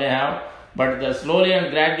 we may have. But slowly and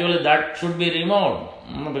gradually that should be removed,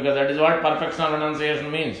 because that is what perfection of renunciation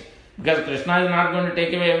means. Because Krishna is not going to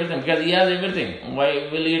take away everything, because he has everything. Why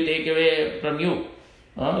will he take away from you?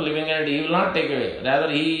 Living in it, he will not take away. Rather,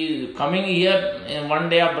 he is coming here in one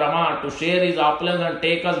day of Brahma to share his opulence and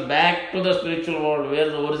take us back to the spiritual world, where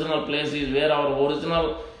the original place is, where our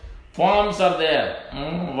original forms are there.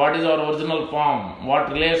 What is our original form?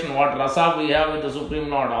 What relation, what rasa we have with the Supreme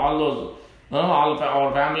Lord? All those. All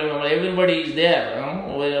our family members, everybody is there.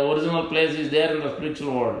 The original place is there in the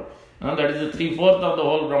spiritual world. That is the 3/4 of the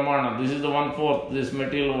whole Brahmana. This is the 1/4, this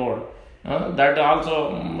material world. That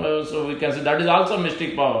also, so we can say that is also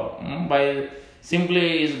mystic power. By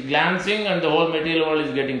simply is glancing and the whole material world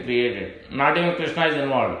is getting created. Not even Krishna is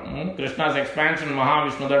involved. Krishna's expansion,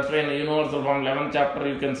 Mahavishnu, that's why in the universal form, 11th chapter,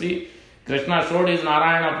 you can see Krishna showed his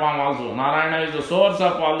Narayana form also. Narayana is the source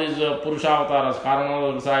of all these Purusha avatars,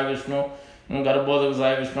 Karanodaka Sai Vishnu, Garbhodaka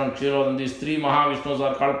Sai Vishnu and Kshirodhan. These three Mahavishnus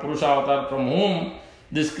are called Purusha avatar, from whom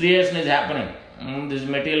this creation is happening. This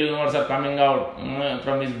material universe are coming out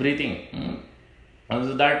from his breathing.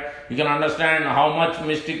 So that you can understand how much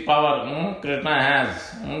mystic power Krishna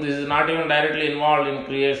has. This is not even directly involved in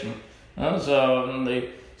creation.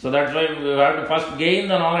 So that's why we have to first gain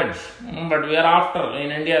the knowledge. But we are after,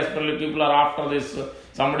 in India especially, people are after this.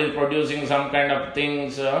 Somebody is producing some kind of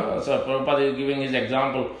things. So Prabhupada is giving his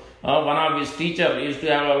example. One of his teacher used to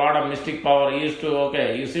have a lot of mystic power. He used to,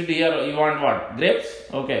 okay, you sit here, you want what? Grapes?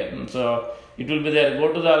 Okay, so it will be there.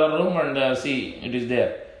 Go to the other room and see, it is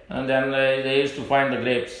there. And then they used to find the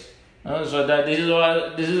grapes. So that this is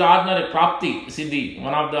ordinary prapti siddhi,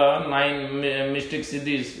 one of the 9 mystic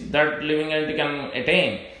siddhis that living entity can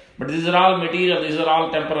attain. But these are all material, these are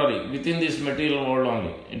all temporary, within this material world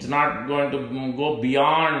only. It's not going to go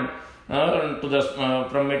beyond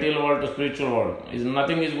from material world to spiritual world.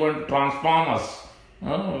 Nothing is going to transform us.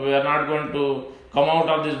 We are not going to come out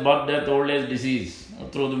of this birth, death, old age, disease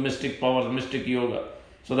through the mystic powers, mystic yoga.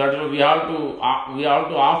 So that's why we have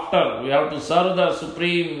to serve the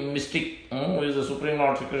supreme mystic, who is the Supreme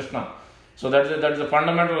Lord Shri Krishna. So that's the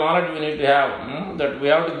fundamental knowledge we need to have. That we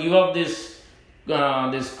have to give up this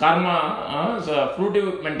this karma, so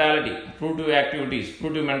fruitive mentality, fruitive activities,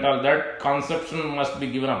 fruitive mentality, that conception must be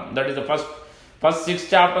given up. That is the first 6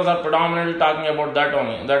 chapters are predominantly talking about that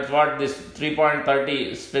only. That's what this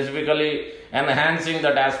 3.30 specifically enhancing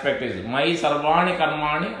that aspect is. Mai sarvani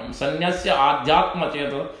karmani sanyasya adhyatma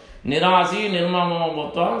cheta nirasi nirmamo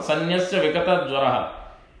bhutva sanyasya vikata jvaraha.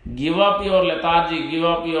 Give up your lethargy, give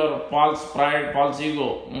up your false pride, false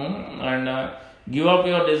ego, and give up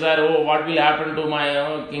your desire. Oh, what will happen to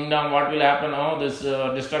my kingdom? What will happen? Oh, this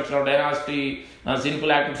destruction of dynasty,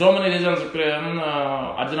 sinful act. So many reasons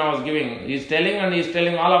Arjuna was giving. He is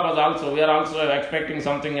telling all of us also. We are also expecting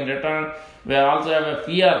something in return. We are also have a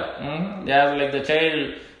fear. As like the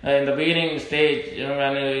child in the beginning stage,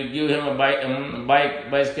 when you give him a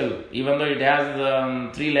bicycle, even though it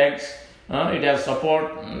has 3 legs, it has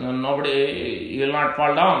support. Nobody, you will not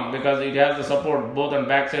fall down because it has the support. Both on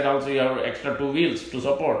back side also you have extra 2 wheels to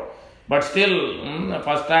support. But still,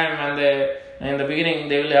 first time when they in the beginning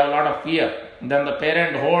they will have a lot of fear. Then the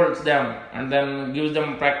parent holds them and then gives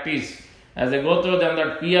them practice. As they go through, then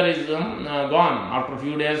that fear is gone after a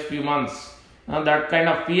few days, few months. That kind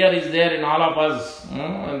of fear is there in all of us.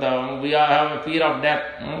 We have a fear of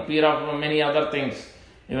death, fear of many other things.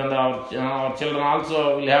 Even our children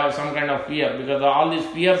also will have some kind of fear, because all these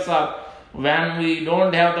fears are when we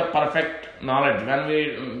don't have the perfect knowledge, when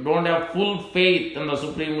we don't have full faith in the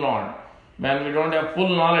Supreme Lord, when we don't have full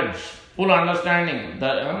knowledge, full understanding,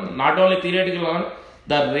 not only theoretical knowledge,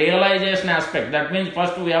 the realization aspect. That means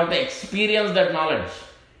first we have to experience that knowledge.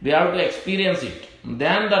 We have to experience it.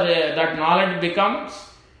 Then that knowledge becomes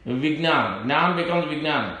Vijnana. Jnana becomes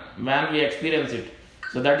Vijnana when we experience it.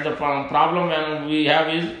 So that is the problem when we have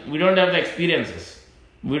is we don't have the experiences.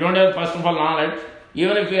 We don't have first of all knowledge.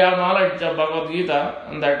 Even if we have knowledge of Bhagavad Gita,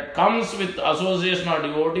 and that comes with association of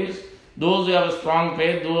devotees, those who have a strong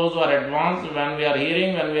faith, those who are advanced, when we are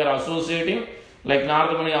hearing, when we are associating, like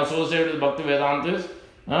Narada Muni associated with Bhakti Vedantis,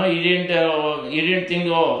 he didn't think,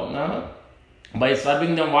 by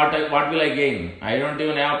serving them what will I gain? I don't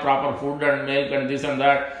even have proper food and milk and this and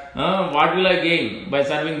that. What will I gain by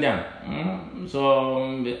serving them?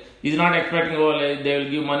 So he's not expecting, they will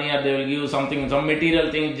give money or they will give something, some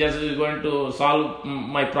material thing just is going to solve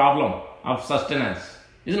my problem of sustenance.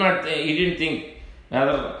 He didn't think.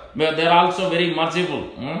 Rather, they are also very merciful.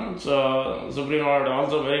 So Supreme Lord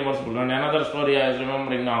also very merciful. And another story I was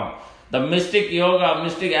remembering now. The mystic yoga,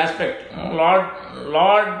 mystic aspect.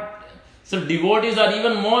 Lord, so devotees are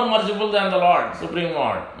even more merciful than the Lord, Supreme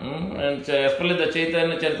Lord. And especially the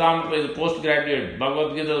Chaitanya Charitamrita is postgraduate.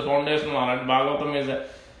 Bhagavad Gita is foundational knowledge. Bhagavatam is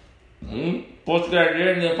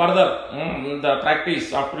postgraduate. Further, the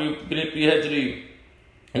practice after you finish PhD,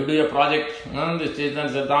 you do a project. This Chaitanya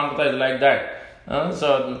Charitamrita is like that.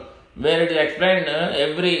 So where it is explained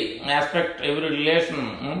every aspect, every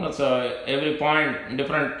relation, so every point,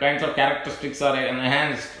 different kinds of characteristics are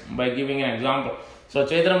enhanced by giving an example. So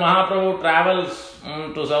Chaitanya Mahaprabhu travels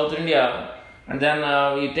to South India, and then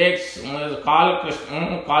he takes Kaliya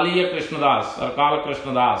Krishnadas or Kala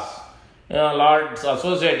Krishnadas, Lord's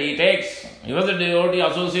associate. He was a devotee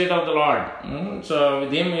associate of the Lord. So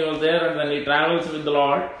with him he was there, and then he travels with the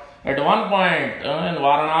Lord. At one point in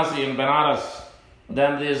Varanasi, in Benares,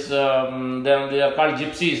 then they are called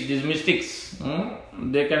gypsies, these mystics.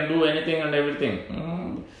 They can do anything and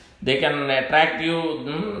everything. They can attract you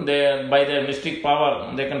by their mystic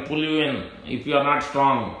power. They can pull you in if you are not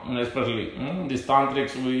strong, especially. These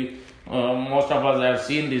tantrics, most of us have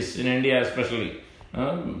seen this in India especially.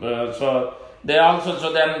 So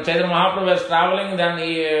then Chaitanya Mahaprabhu was traveling, then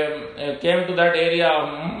he came to that area,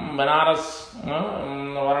 Benares,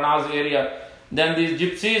 Varanasi area. Then these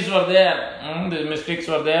gypsies were there, these mystics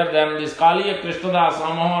were there. Then this Kaliya Krishnadas,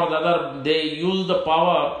 somehow or the other, they used the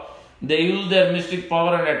power. They used their mystic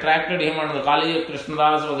power and attracted him, and the Kaliya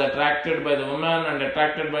Krishnadas was attracted by the women and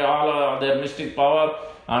attracted by all of their mystic power,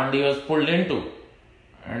 and he was pulled into.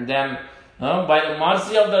 And then, by the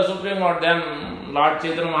mercy of the Supreme Lord, then Lord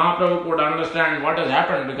Chaitanya Mahaprabhu could understand what has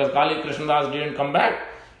happened, because Kaliya Krishnadas didn't come back.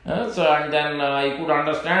 And then he could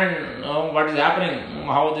understand what is happening,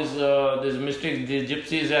 how these mystics, these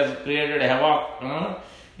gypsies has created havoc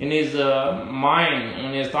in his mind,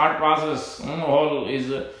 in his thought process. Whole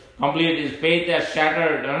is complete, his faith has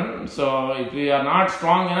shattered. So if we are not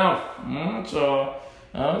strong enough, so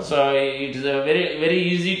it is very, very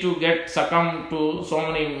easy to get succumb to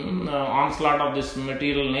so many onslaught of this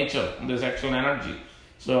material nature, this sexual energy.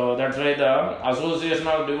 So that's why the association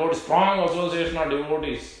of devotees, strong association of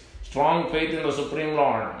devotees, strong faith in the Supreme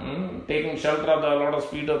Lord, taking shelter of the lotus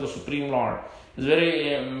feet of the Supreme Lord is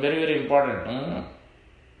very, very, very important.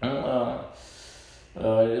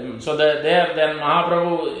 So that there, then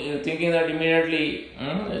Mahaprabhu thinking that immediately,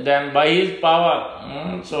 then by his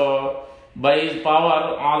power, so by his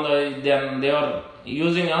power, then they were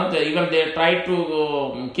using, even they tried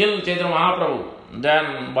to kill Chaitanya Mahaprabhu.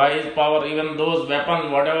 Then by his power, even those weapons,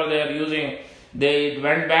 whatever they are using, they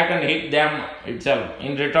went back and hit them itself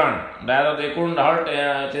in return. Rather, they couldn't hurt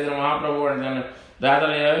Chaitanya Mahaprabhu, and then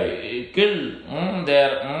rather killed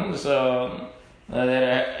their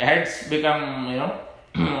heads become,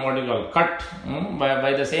 what you call, cut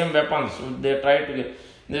by the same weapons they tried to get.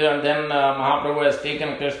 Then Mahaprabhu has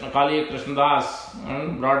taken Kali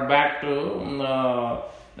Krishnadas brought back to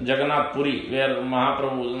Jagannath Puri, where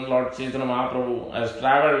Mahaprabhu, Lord Chaitanya Mahaprabhu has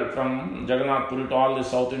travelled from Jagannath Puri to all the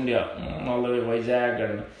South India, all the way Vizag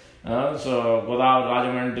and so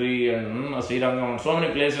Godavari, Rajahmundry and Srirangam, so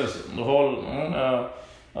many places, the whole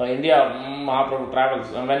India Mahaprabhu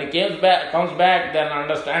travels. And when he comes back, then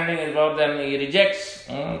understanding is about, then he rejects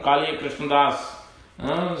Kali Krishnadas.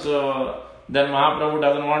 So then Mahaprabhu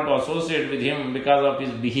doesn't want to associate with him because of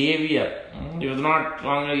his behavior. He was not,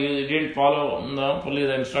 he didn't follow fully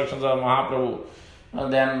the instructions of Mahaprabhu.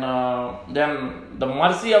 Then the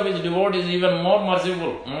mercy of his devotees is even more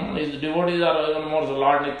merciful. His devotees are even more. So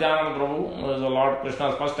Lord Nityananda Prabhu is the Lord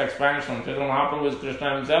Krishna's first expansion. Chaitanya Mahaprabhu is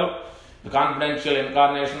Krishna himself. The confidential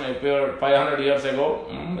incarnation appeared 500 years ago.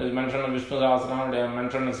 Is mentioned in Vishnu Sahasranam,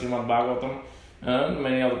 mentioned in Srimad Bhagavatam,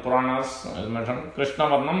 many of the Puranas is mentioned. Krishna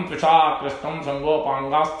Varnam Tvisha Krishnam Sango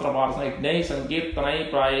Pangastra Parsana Iknei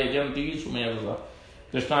Sankirtanai Prayajanti Sumevasa.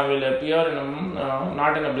 Krishna will appear in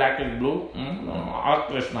not in a black and blue,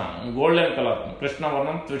 Krishna, golden color. Krishna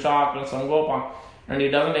Varnam Tvisha Sango Pan, and he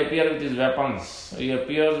doesn't appear with his weapons. He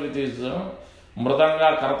appears with his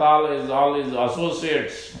Mridanga, Kartal, is all his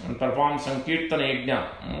associates, and performs Sankirtan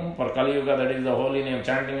Yajna. For Kali Yuga, that is the holy name,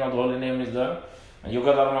 chanting of the holy name is the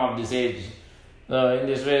Yuga Dharma of this age. In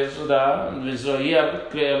this way, so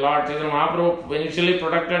here, Lord Chaitanya Mahaprabhu initially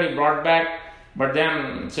protected, he brought back, but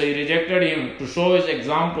then, so he rejected him to show his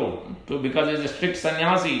example, because he is a strict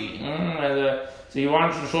sannyasi. So he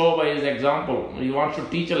wants to show by his example, he wants to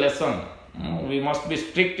teach a lesson. We must be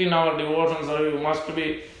strict in our devotions, or we must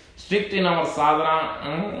be strict in our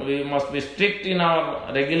sadhana, we must be strict in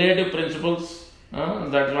our regulative principles.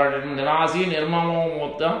 That's what it means. Nirasi nirmamo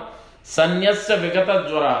mutta sanyasya vigata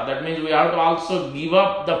jvara. That means we have to also give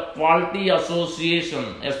up the faulty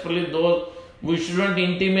association, especially those, we shouldn't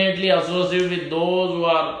intimately associate with those who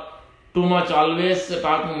are too much always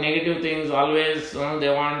talking negative things, always they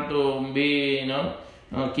want to be,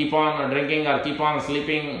 keep on drinking or keep on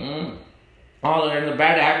sleeping, all and the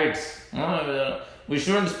bad habits. We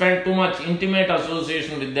shouldn't spend too much intimate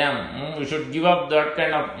association with them. We should give up that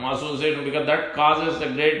kind of association, because that causes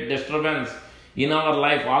a great disturbance in our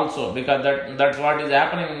life also, because that's what is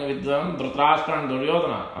happening with Dhritarashtra and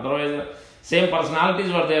Duryodhana. Otherwise, same personalities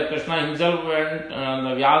were there. Krishna himself went,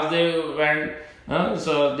 Vyasadeva went,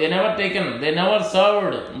 so they never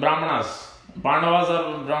served Brahmanas. Pandavas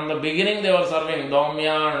are, from the beginning they were serving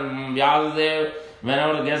Daumya and Vyasadeva.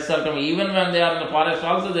 Whenever guests are coming, even when they are in the forest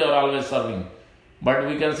also, they were always serving. But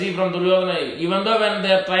we can see from Duryodhana, even though when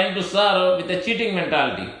they are trying to serve with a cheating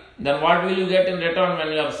mentality, then what will you get in return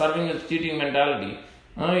when you are serving with cheating mentality?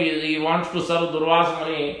 He wants to serve Durvasa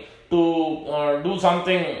Muni to do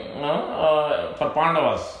something for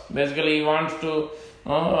Pandavas. Basically, he wants to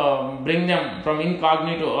bring them from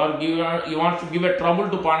incognito, or he wants to give a trouble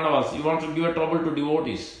to Pandavas. He wants to give a trouble to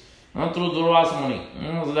devotees through Durvasa Muni.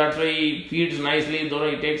 So that's why he feeds nicely,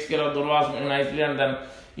 he takes care of Durvasa Muni nicely, and then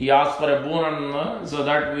he asks for a boon, and so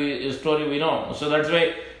that story we know. So that's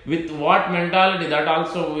why, with what mentality, that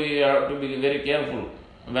also we have to be very careful.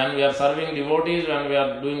 When we are serving devotees, when we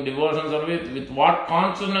are doing devotion service, with what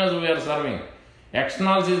consciousness we are serving.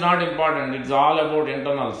 Externals is not important, it's all about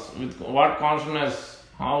internals. With what consciousness,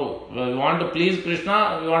 how we want to please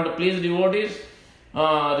Krishna, we want to please devotees,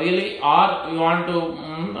 really, or we want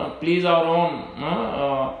to please our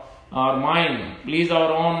own our mind, please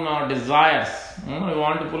our own desires. We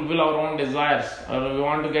want to fulfill our own desires, or we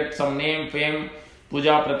want to get some name, fame,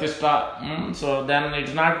 puja, pratishtha. So then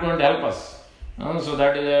it's not going to help us. So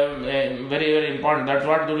that is a very, very important. That's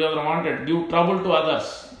what Duryodhana wanted. Give trouble to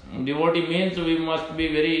others. Devotee means we must be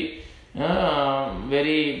very,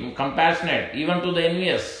 very compassionate, even to the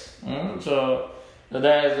envious. So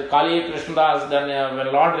there is Kali Krishnadas. Then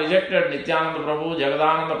when Lord rejected Nityananda Prabhu,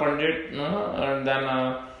 Jagadananda Pandit, and then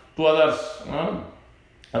two others,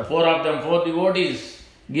 four of them, four devotees,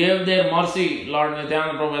 gave their mercy. Lord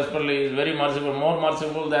Nityananda Prabhu especially is very merciful, more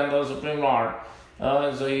merciful than the Supreme Lord.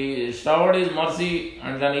 So he showered his mercy,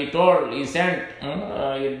 and then he sent,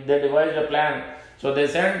 they devised a plan. So they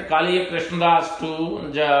sent Kali Krishnadas to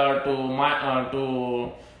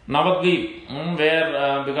Navadvip,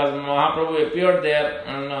 where because Mahaprabhu appeared there,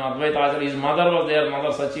 and Advaita Acharya, his mother was there,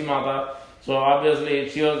 Mother Sachi Mata. So obviously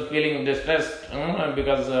she was feeling distressed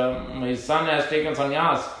because his son has taken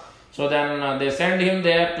sannyas. So then they sent him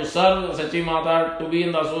there to serve Sachi Mata, to be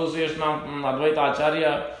in the association of Advaita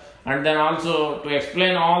Acharya, and then also to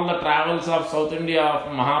explain all the travels of South India of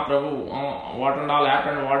Mahaprabhu, what and all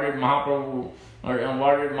happened, what did Mahaprabhu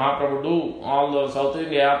do, all the South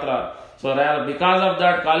India Yatra. So because of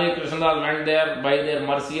that, Kali Krishnadas went there by their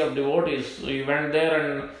mercy of devotees. So he went there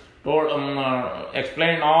and told,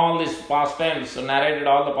 explained all these pastimes, narrated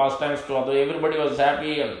all the pastimes to others. Everybody was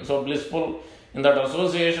happy and so blissful in that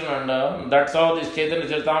association, and that's how this Chaitanya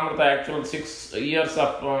Charitamrita, actual 6 years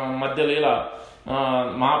of Madhya Leela,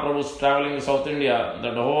 Mahaprabhu's traveling to South India,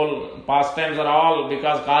 that the whole pastimes are all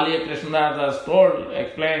because Kali Krishnadas has told,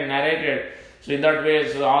 explained, narrated. So in that way,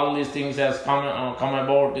 so all these things has come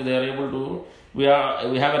about. They are able to. We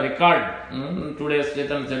have a record today's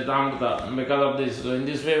Chaitanya Charitamrita because of this. So in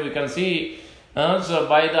this way, we can see. So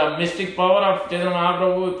by the mystic power of Chaitanya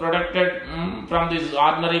Mahaprabhu, protected from these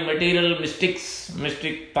ordinary material mystic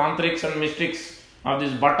tantrics and mystics of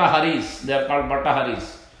these Bhattaharis. They are called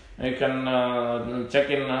Bhattaharis. You can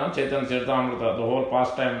check in Chaitanya Charitamrita. The whole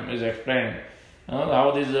pastime is explained.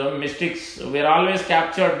 How these mystics were always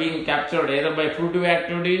being captured either by fruitive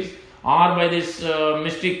activities or by this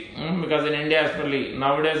mystic, because in India especially,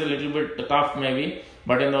 nowadays a little bit tough maybe,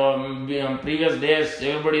 but in the previous days,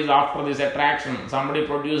 everybody is after this attraction. Somebody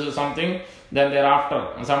produces something, then they are after.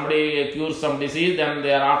 Somebody cures some disease, then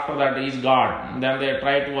they are after that he is God. Then they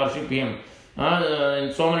try to worship him.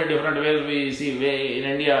 In so many different ways we see in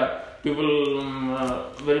India, people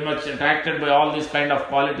very much attracted by all these kind of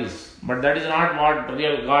qualities. But that is not what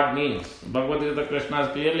real God means. Bhagavad Gita, Krishna is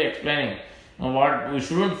clearly explaining what we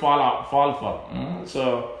shouldn't fall for.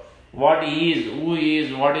 So what he is, who he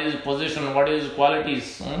is, what is his position, what is his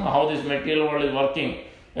qualities, how this material world is working.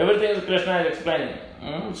 Everything is Krishna is explaining.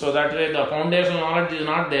 So that way the foundational knowledge is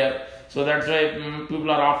not there. So that's why people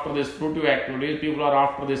are after this fruitive activities, people are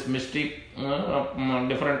after this mystic,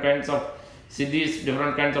 different kinds of siddhis,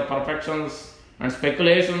 different kinds of perfections and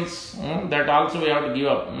speculations. That also we have to give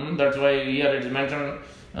up. That's why here it is mentioned,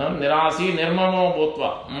 nirasi nirmamo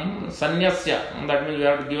bhutva, sanyasya. That means we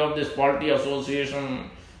have to give up this faulty association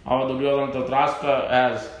of Duryodhana Dhritarashtra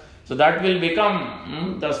has. So that will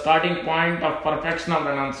become the starting point of perfection of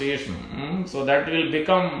renunciation. So that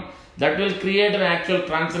will create an actual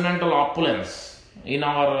transcendental opulence in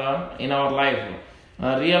our life,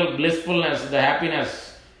 real blissfulness, the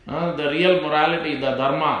happiness, the real morality, the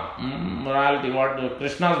dharma, morality. What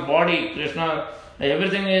Krishna's body,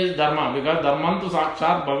 everything is dharma, because dharmantu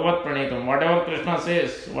sakshat bhagavat pranitam. Whatever Krishna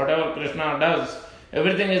says, whatever Krishna does,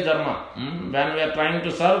 everything is dharma. When we are trying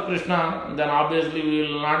to serve Krishna, then obviously we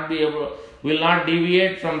will not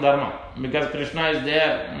deviate from dharma, because Krishna is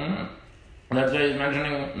there. That's why he is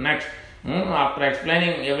mentioning next. After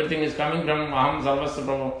explaining everything is coming from Aham Sarvasya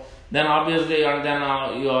Prabhu, then obviously, and then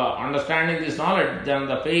you are understanding this knowledge, then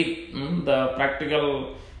the faith, the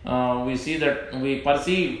practical, we see that we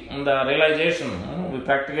perceive the realization, we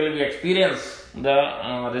practically experience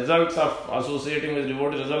the results of associating with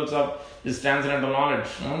devotee, results of this transcendental knowledge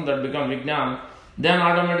that become Vijnana. Then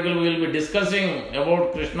automatically we will be discussing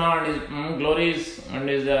about Krishna and his glories and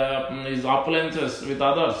his opulences with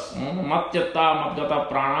others. Matyatta madgata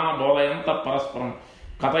prana bodhayanta parasparam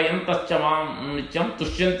katayantascha mam nityam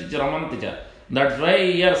tushyanti cha ramanti cha. That's why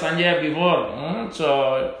here Sanjaya before,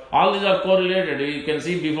 so all these are correlated. You can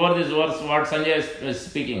see before this verse what Sanjaya is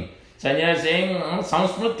speaking. Sanjaya is saying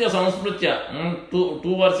samsmritya,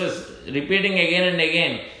 two verses repeating again and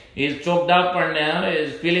again. He is choked up and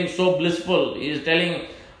is feeling so blissful. He is telling,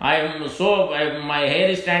 my hair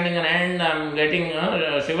is standing on end, I am getting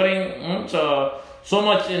shivering, so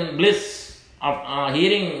much in bliss of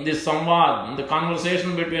hearing this samvad, the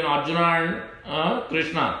conversation between Arjuna and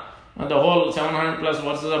Krishna, and the whole 700 plus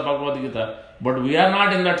verses of Bhagavad Gita. But we are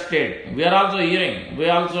not in that state. We are also hearing. We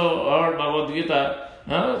also heard Bhagavad Gita,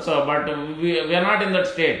 but we are not in that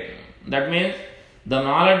state. That means the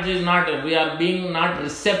knowledge is not, we are being not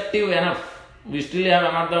receptive enough. We still have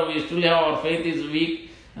our faith is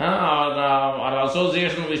weak, our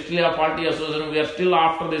association, we still have faulty association, we are still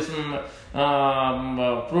after this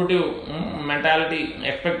fruitive mentality,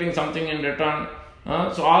 expecting something in return.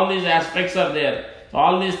 So all these aspects are there. So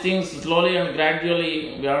all these things slowly and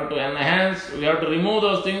gradually we have to enhance, we have to remove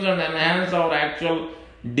those things and enhance our actual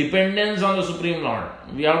dependence on the Supreme Lord.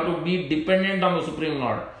 We have to be dependent on the Supreme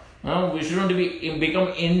Lord. We shouldn't become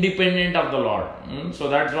independent of the Lord. So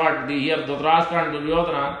that's what here Dhritarashtra and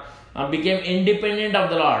Duryodhana became independent of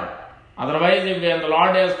the Lord. Otherwise, if when the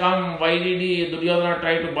Lord has come, why did Duryodhana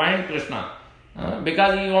try to bind Krishna?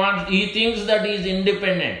 Because he thinks that he is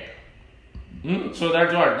independent. So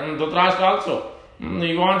that's what. Dhritarashtra also,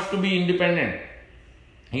 he wants to be independent.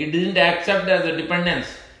 He didn't accept as a dependence.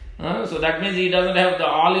 So that means he doesn't have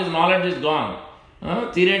all his knowledge is gone.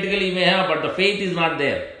 Theoretically he may have, but the faith is not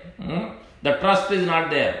there. The trust is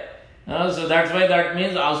not there. So that's why that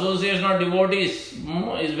means association of devotees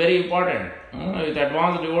is very important. With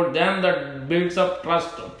advanced devotee, then that builds up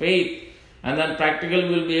trust, faith, and then practically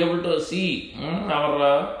we will be able to see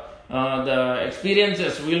our the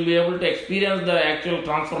experiences. We will be able to experience the actual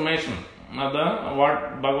transformation of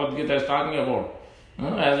what Bhagavad Gita is talking about.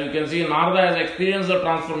 As you can see, Narada has experienced the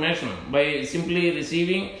transformation by simply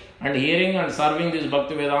receiving and hearing and serving these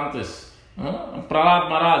Bhakti Vedantis. Prahlad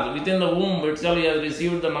Maharaj, within the womb itself, he has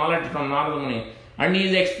received the knowledge from Narada Muni and he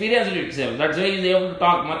has experienced it itself. That's why he is able to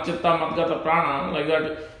talk Matchitta, Madgata, Prana. Like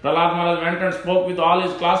that, Prahlad Maharaj went and spoke with all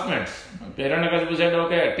his classmates. Hiranyakashipu said,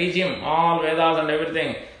 okay, teach him all Vedas and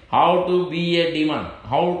everything. How to be a demon,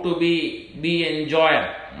 how to be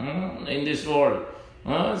enjoyer in this world.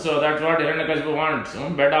 So that's what Hiranyakashipu wants,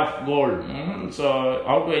 bed of gold. So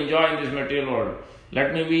how to enjoy in this material world.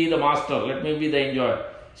 Let me be the master, let me be the enjoyer.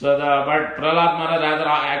 So but Prahlad Maharaj rather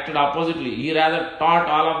acted oppositely. He rather taught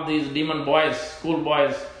all of these demon boys, school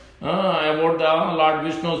boys, about the Lord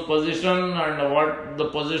Vishnu's position and what the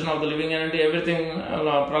position of the living entity, everything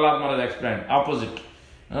Prahlad Maharaj explained, opposite.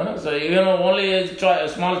 So even only a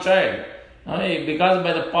small child, because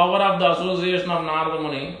by the power of the association of Narada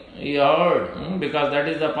Muni, he heard, because that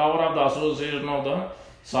is the power of the association of the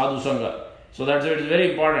Sadhu Sangha. So that's why it is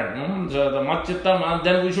very important. So the Matchitta,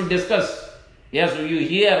 then we should discuss. Yes, you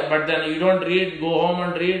hear, but then you don't read, go home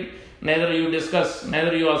and read, neither you discuss,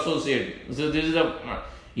 neither you associate. So this is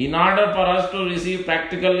in order for us to receive,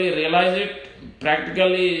 practically realize it,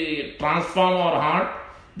 practically transform our heart,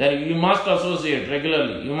 then you must associate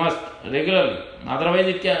regularly. You must regularly. Otherwise,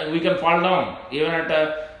 we can fall down. Even at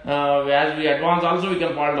as we advance, also we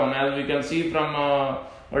can fall down. As we can see from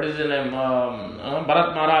what is his name,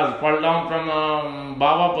 Bharat Maharaj, fall down from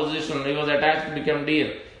Baba position. He was attached, became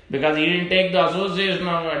deer. Because he didn't take the association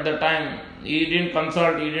at the time, he didn't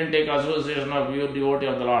consult, he didn't take association of pure devotee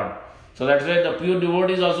of the Lord. So that's why the pure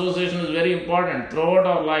devotees association is very important throughout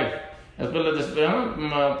our life. As well as this,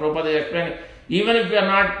 Prabhupada is explaining, even if we are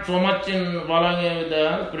not so much in following with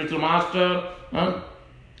the spiritual master,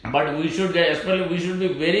 but we should get, especially we should be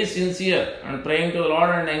very sincere and praying to the Lord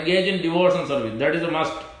and engage in devotion service. That is a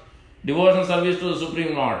must. Devotion service to the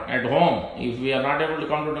Supreme Lord. At home, if we are not able to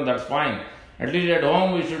come to Him, that's fine. At least at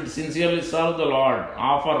home we should sincerely serve the Lord,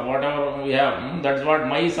 offer whatever we have. That's what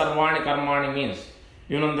Mai Sarvani Karmani means.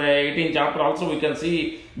 Even in the 18th chapter also we can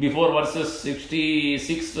see before verses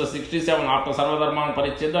 66 to 67, after Sarva Dharman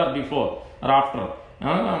Paricheda, or before or after.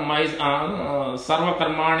 Mai Sarva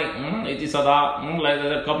Karmani iti sada, like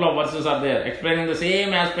a couple of verses are there explaining the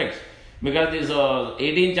same aspects. Because this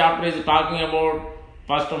 18th chapter is talking about,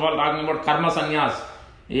 first of all, talking about karma sannyas.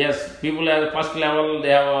 Yes, people at the first level,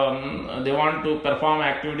 they want to perform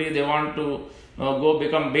activity, they want to go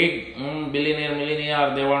become big, billionaire,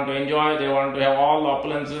 millionaire, they want to enjoy, they want to have all the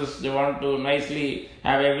opulences, they want to nicely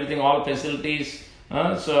have everything, all facilities,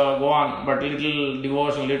 so go on, but little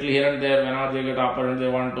devotion, little here and there, whenever they get opportunity, they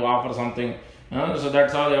want to offer something, so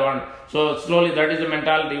that's how they want. So slowly that is the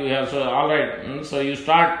mentality we have. So alright, so you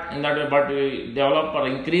start in that way, but we develop or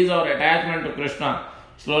increase our attachment to Krishna.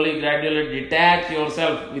 Slowly, gradually detach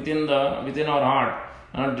yourself within our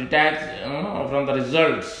heart. Detach from the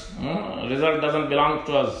results. Result doesn't belong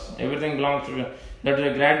to us. Everything belongs to you. That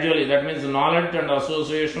way, gradually, that means knowledge and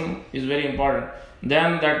association is very important.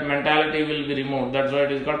 Then that mentality will be removed. That's why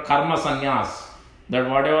it is called karma sannyas. That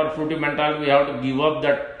whatever fruity mentality, we have to give up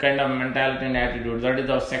that kind of mentality and attitude. That is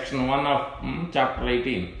the section 1 of chapter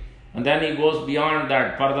 18. And then he goes beyond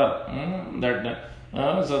that further.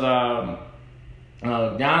 So the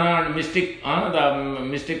jnana and mystic, the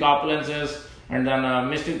mystic opulences, and then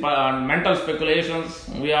mystic mental speculations.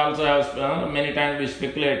 We also have many times we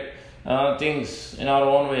speculate things in our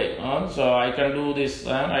own way. So I can do this,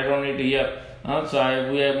 I don't need to hear.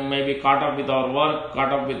 So we may be caught up with our work,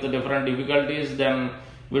 caught up with the different difficulties, then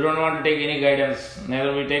we don't want to take any guidance.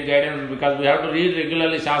 Neither we take guidance, because we have to read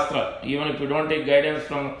regularly Shastra. Even if we don't take guidance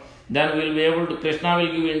from, then we will be able to, Krishna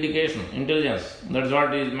will give indication, intelligence. That's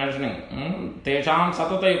what he is mentioning. Tesham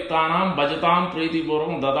satata yuktanam bhajatam priti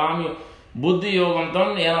purvam dadami buddhi yogam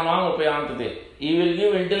tam yenamam upayantate. He will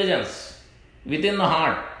give intelligence within the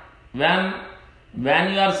heart. When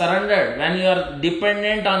When you are surrendered, when you are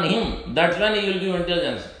dependent on Him, that's when He will give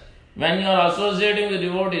intelligence. When you are associating with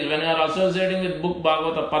devotees, when you are associating with book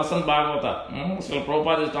Bhagavata, person Bhagavata, so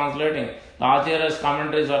Prabhupada is translating, the Acharya's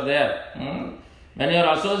commentaries are there. When you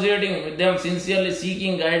are associating with them, sincerely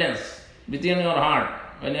seeking guidance within your heart,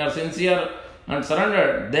 when you are sincere and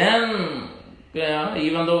surrendered, then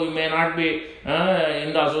even though we may not be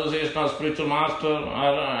in the association of spiritual master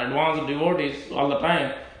or advanced devotees all the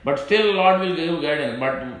time, but still Lord will give guidance.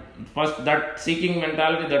 But first that seeking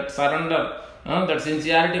mentality, that surrender, that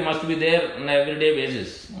sincerity must be there on an everyday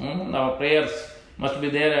basis. Our prayers must be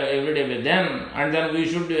there everyday basis. Then we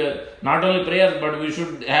should not only prayers, but we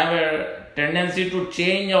should have a tendency to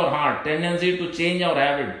change our heart, tendency to change our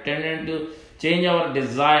habit, tendency to change our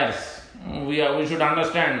desires. We should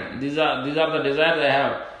understand these are the desires I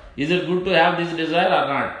have. Is it good to have this desire or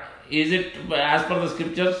not? Is it as per the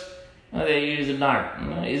scriptures? It is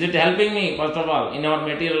not. Is it helping me, first of all, in our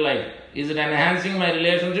material life? Is it enhancing my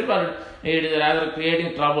relationship, or it is rather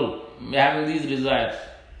creating trouble, having these desires?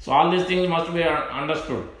 So all these things must be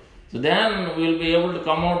understood. So then we will be able to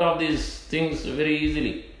come out of these things very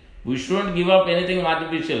easily. We shouldn't give up anything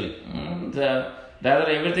artificially. Rather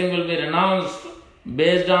everything will be renounced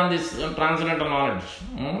based on this transcendental knowledge.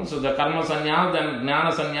 So the karma sannyas, then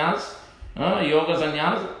jnana sannyas, yoga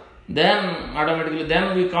sannyas, then automatically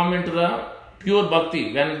then we come into the pure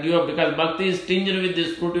bhakti. Because bhakti is tinged with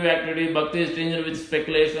this fruitive activity, bhakti is tinged with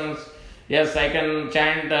speculations. Yes, I can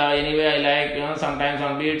chant any way I like, sometimes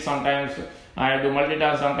on beat, sometimes I do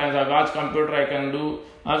multitask, sometimes I watch computer, I can do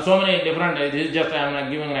so many different, this is just I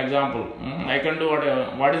am giving an example. I can do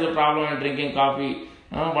whatever. What is the problem in drinking coffee?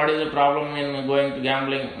 What is the problem in going to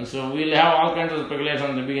gambling? So we will have all kinds of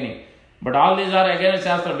speculations in the beginning. But all these are against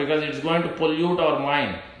Shastra because it's going to pollute our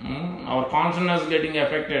mind. Our consciousness getting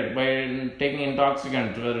affected by taking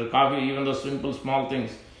intoxicants, whether coffee, even the simple small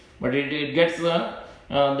things. But it gets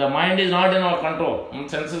the mind is not in our control.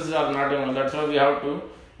 Senses are not in. That's why we have to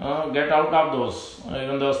get out of those,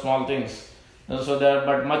 even those small things. So there,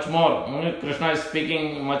 but much more. Krishna is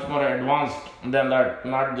speaking much more advanced than that.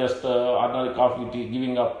 Not just ordinary coffee, tea,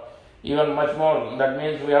 giving up. Even much more. That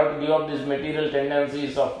means we have to give up these material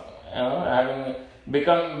tendencies of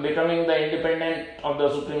becoming the independent of the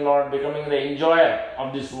Supreme Lord, becoming the enjoyer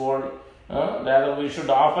of this world. Rather, we should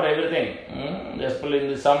offer everything, especially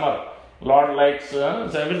in the summer. Lord likes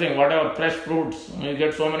everything, whatever fresh fruits. We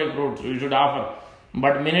get so many fruits, we should offer.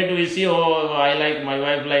 But minute we see, oh, I like, my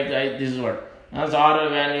wife likes, this is what. Or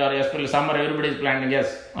when you are, especially summer, everybody is planting.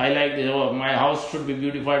 Yes, I like this. Oh, my house should be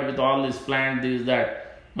beautified with all this plant, this,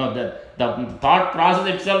 that. No, the thought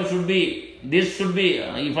process itself should be, this should be,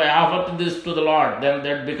 if I offer this to the Lord, then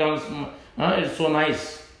that becomes, it's so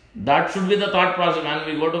nice. That should be the thought process. When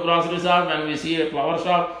we go to grocery shop, when we see a flower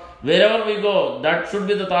shop, wherever we go, that should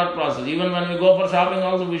be the thought process. Even when we go for shopping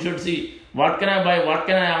also, we should see, what can I buy, what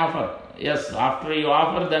can I offer? Yes, after you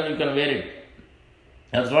offer, then you can wear it.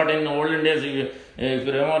 That's what in the olden days, if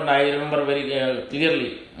you remember, I remember very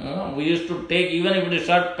clearly, we used to take, even if it is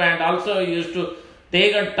shirt, pant also, we used to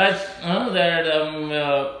take and touch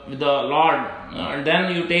with the Lord, and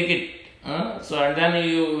then you take it, and then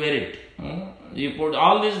you wear it. You put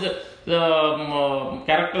all these, the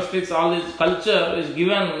characteristics, all this culture is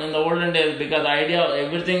given in the olden days because the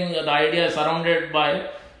idea is surrounded by,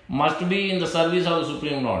 must be in the service of the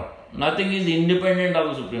Supreme Lord. Nothing is independent of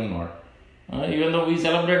the Supreme Lord. Even though we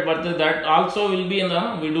celebrate birthday, that also will be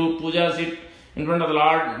we do puja, sit in front of the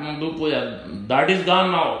Lord, do puja. That is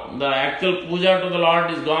gone now. The actual puja to the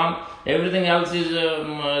Lord is gone. Everything else is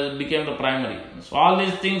became the primary. So all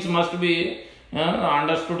these things must be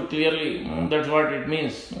understood clearly. That's what it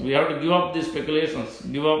means. We have to give up these speculations,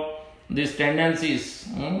 give up these tendencies,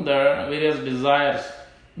 the various desires.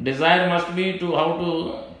 Desire must be to how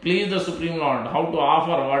to please the Supreme Lord, how to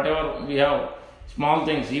offer whatever we have. Small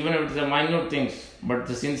things, even if it's a minute things, but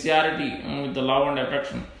the sincerity with the love and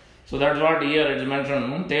affection. So that's what here it is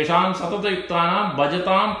mentioned. Tesham satata yuktanam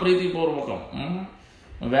bhajatam priti purvakam.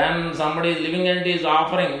 When somebody is living entity is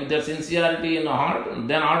offering with their sincerity in the heart,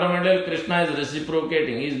 then automatically Krishna is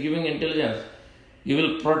reciprocating. He is giving intelligence. He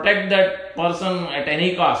will protect that person at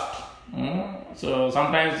any cost. So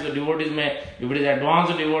sometimes the devotees may, if it is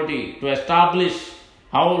advanced devotee, to establish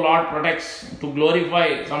how Lord protects, to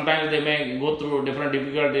glorify, sometimes they may go through different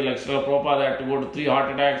difficulties, like Srila Prabhupada had to go to 3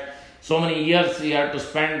 heart attacks. So many years he had to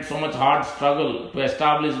spend so much hard struggle to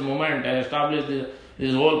establish movement and establish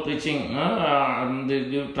this whole preaching,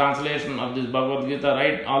 the translation of this Bhagavad Gita,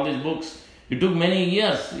 right? All these books. It took many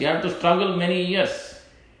years. He had to struggle many years.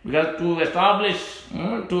 Because to establish,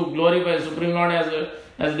 to glorify Supreme Lord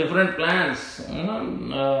has different plans.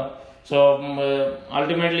 So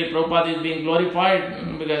ultimately Prabhupada is being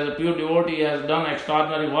glorified because the pure devotee has done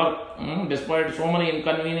extraordinary work despite so many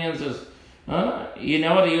inconveniences. He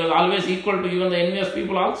was always equal to even the envious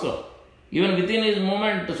people also. Even within his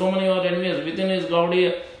movement, so many were envious. Within his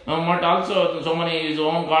Gaudiya Mutt also, so many his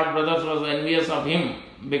own god brothers was envious of him,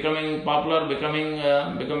 becoming popular,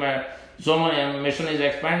 so many mission is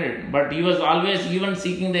expanded. But he was always even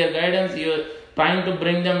seeking their guidance. He was trying to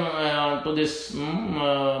bring them to this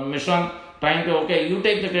mission, trying to, okay, you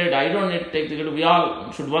take the credit, I don't need to take the credit, we all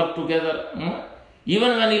should work together.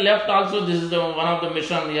 Even when he left also, this is one of the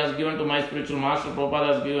mission he has given to my spiritual master,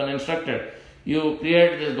 Prabhupada has given, instructed, you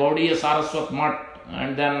create this Gaudiya Saraswat Mutt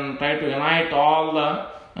and then try to unite all the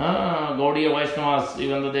Gaudiya Vaishnavas,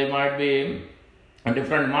 even though they might be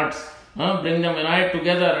different mutts, bring them unite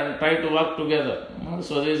together and try to work together.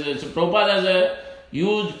 So Prabhupada has a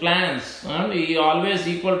huge plans and he always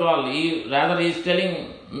equal to all. He is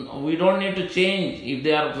telling we don't need to change. If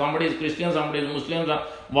they are, somebody is Christian, somebody is Muslim,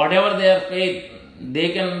 whatever their faith, they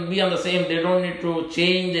can be on the same. They don't need to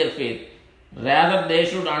change their faith. Rather, they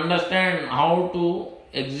should understand how to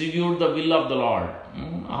execute the will of the Lord,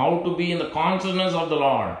 how to be in the consciousness of the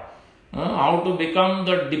Lord, how to become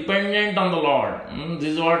the dependent on the Lord.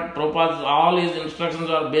 This is what Prabhupada's, all his instructions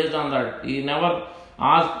are based on that. He never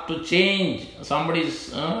asked to change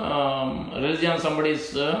somebody's religion,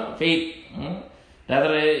 somebody's faith.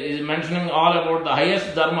 Rather, he is mentioning all about the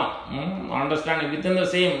highest dharma, understanding within the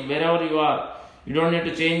same, wherever you are. You don't need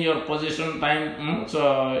to change your position, time,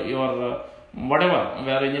 so your whatever,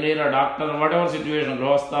 whether engineer or doctor, whatever situation,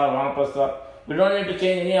 grihastha, vanaprastha, we don't need to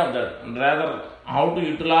change any of that. Rather, how to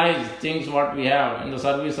utilize things what we have in the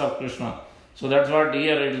service of Krishna. So that's what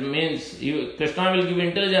here it means. Krishna will give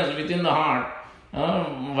intelligence within the heart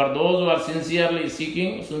for those who are sincerely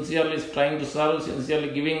seeking, sincerely trying to serve,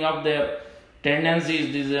 sincerely giving up their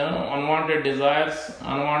tendencies, these unwanted desires,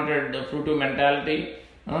 unwanted fruitive mentality.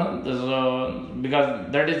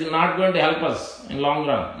 Because that is not going to help us in long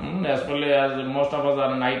run, especially as most of us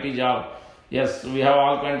are in IT job. Yes, we have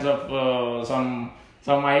all kinds of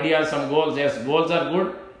some ideas, some goals. Yes, goals are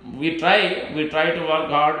good. We try to work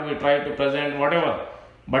hard, we try to present whatever.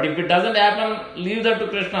 But if it doesn't happen, leave that to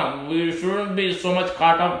Krishna. We shouldn't be so much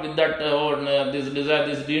caught up with that, this desire,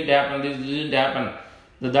 this didn't happen.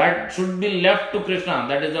 That should be left to Krishna.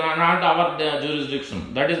 That is not our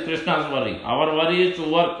jurisdiction. That is Krishna's worry. Our worry is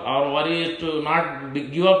to work. Our worry is to not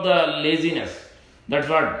give up the laziness. That's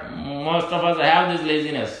what most of us have, this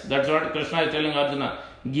laziness. That's what Krishna is telling Arjuna.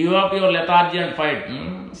 Give up your lethargy and fight.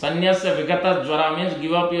 Sanyasya vigata jvara means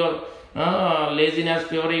give up your laziness,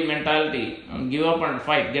 fury, mentality. Give up and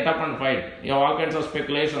fight. Get up and fight. You have all kinds of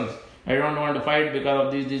speculations. I don't want to fight because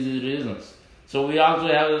of these reasons. So we also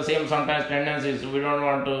have the same sometimes tendencies. We don't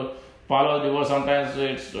want to follow devotion. Sometimes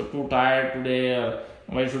it's too tired today. Or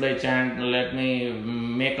why should I chant? Let me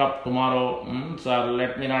make up tomorrow. So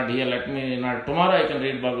let me not here. Let me not. Tomorrow I can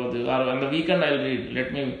read Bhagavad. Or on the weekend I'll read.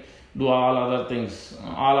 Let me do all other things.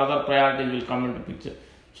 All other priorities will come into picture.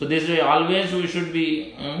 So this way always we should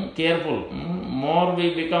be careful. More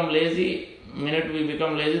we become lazy, minute we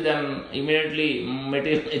become lazy, then immediately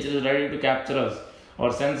material nature is ready to capture us.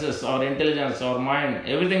 Our senses, our intelligence, our mind,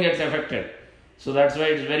 everything gets affected. So that's why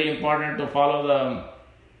it's very important to follow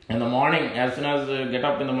in the morning, as soon as we get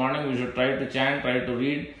up in the morning, we should try to chant, try to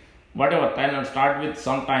read, whatever time, and start with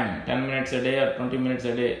some time, 10 minutes a day or 20 minutes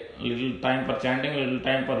a day, little time for chanting, little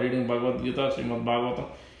time for reading Bhagavad Gita, Srimad Bhagavatam.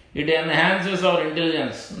 It enhances our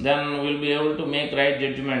intelligence, then we'll be able to make right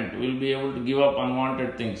judgment, we'll be able to give up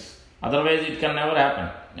unwanted things. Otherwise it can never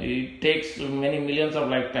happen. It takes many millions of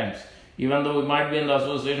lifetimes. Even though we might be in the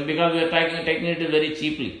association, because we are taking it very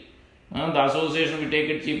cheaply. The association, we take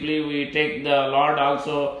it cheaply, we take the Lord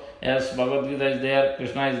also, yes, Bhagavad Gita is there,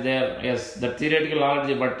 Krishna is there, yes, the theoretical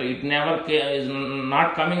knowledge, but it never is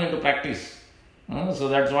not coming into practice. So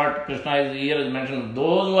that's what Krishna is here is mentioned.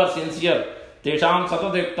 Those who are sincere, Tesham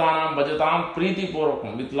Satatektanam Bhajatam Priti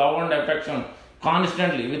Purvakam, with love and affection,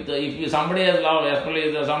 constantly. If somebody has love, especially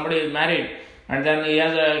if somebody is married, and then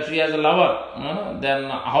she has a lover, then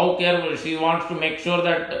how careful she wants to make sure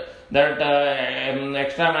that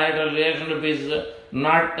extramarital relationship is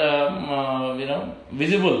not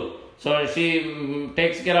visible. So she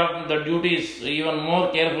takes care of the duties even more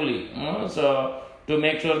carefully. So to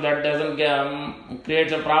make sure that doesn't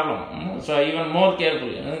create a problem. So even more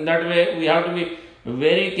carefully. In that way we have to be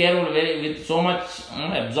very careful, with so much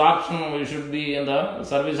absorption. We should be in the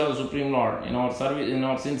service of the Supreme Lord, in our service, in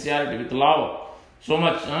our sincerity, with love. So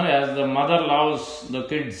much as the mother loves the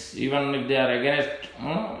kids, even if they are against.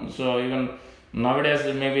 So even nowadays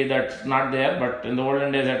maybe that's not there, but in the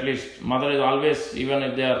olden days at least, mother is always, even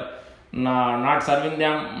if they are not serving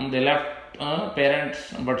them. They left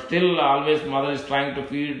parents, but still always mother is trying to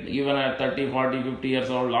feed, even at 30, 40, 50 years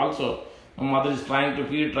old also. Mother is trying to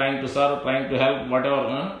feed, trying to serve, trying to help,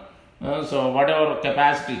 whatever. So whatever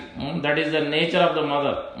capacity, that is the nature of the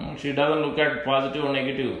mother. She doesn't look at positive or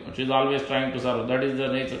negative. She is always trying to serve. That is the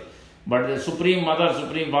nature. But the Supreme Mother,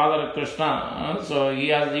 Supreme Father Krishna, so he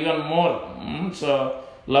has even more so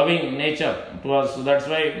loving nature to us. So that's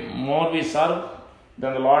why more we serve,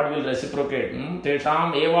 then the Lord will reciprocate.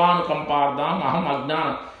 Tesham evan kampardam aham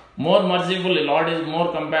ajnana. More mercifully, Lord is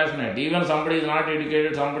more compassionate. Even somebody is not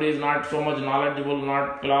educated, somebody is not so much knowledgeable,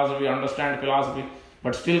 not philosophy, understand philosophy.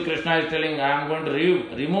 But still Krishna is telling, I am going to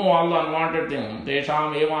remove all the unwanted things.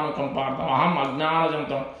 Tesham evan kampardam aham ajnana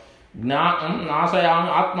jantam. Nasayam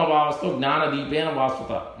atmavavastu jnana deepena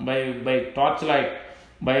vasvata. By torchlight,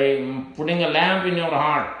 by putting a lamp in your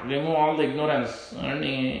heart, remove all the ignorance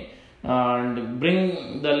and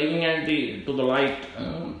bring the living entity to the light.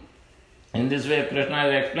 In this way, Krishna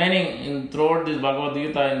is explaining throughout this Bhagavad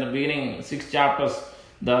Gita in the beginning, 6 chapters.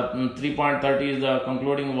 The 3.30 is the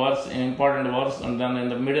concluding verse, an important verse, and then in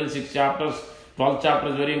the middle 6 chapters, 12th chapter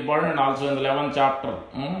is very important, also in the 11th chapter.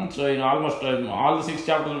 So in almost all the 6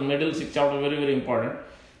 chapters, middle 6 chapter very, very important.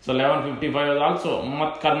 So 11:55 is also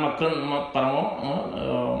mat karma kran mat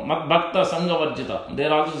paramo mat bhakta sangha varjita.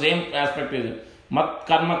 There also same aspect is mat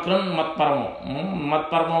karma kran mat paramo. Mat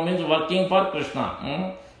paramo means working for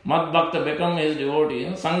Krishna. Mat bhakta become his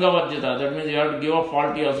devotee. Sangha varjita, that means you have to give up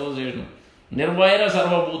faulty association. Nirvaira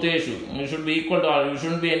sarva bhuteshu. You should be equal to all. You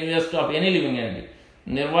shouldn't be envious of any living entity.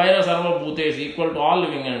 Nirvaira sarva bhuteshu, equal to all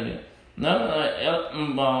living entity.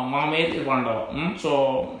 Mameti Pandava.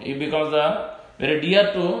 So he becomes very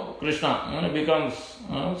dear to Krishna. He becomes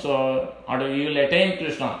so you will attain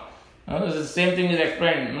Krishna. The same thing is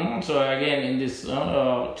explained. So again in this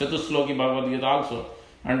Chatusloki Bhagavad Gita also.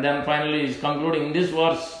 And then finally is concluding in this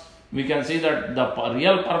verse. We can see that the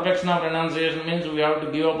real perfection of renunciation means we have to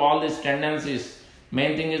give up all these tendencies.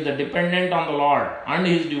 Main thing is the dependent on the Lord and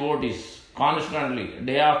His devotees constantly,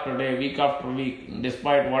 day after day, week after week,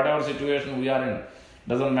 despite whatever situation we are in.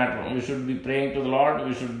 Doesn't matter. We should be praying to the Lord.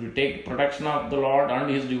 We should take protection of the Lord and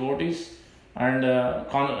His devotees, and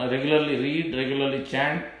regularly read, regularly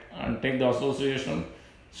chant, and take the association.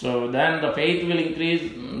 So then the faith will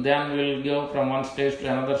increase. Then we will go from one stage to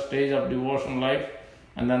another stage of devotion life.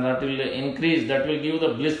 And then that will increase, that will give the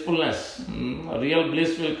blissfulness. Real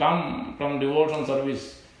bliss will come from devotion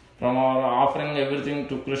service, from our offering everything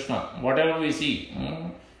to Krishna. Whatever we see,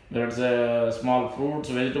 whether it's small fruits,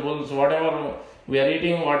 vegetables, whatever we are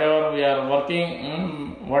eating, whatever we are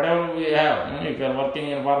working, whatever we have. If you are working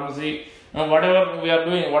in pharmacy, whatever we are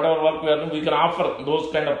doing, whatever work we are doing, we can offer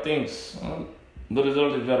those kind of things. The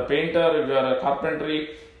result, if you are a painter, if you are a carpentry,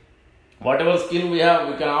 whatever skill we have,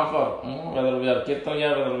 we can offer. Whether we are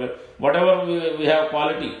kirtaniya, whatever we have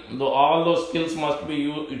quality, though all those skills must be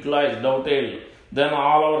utilized, dovetailed. Then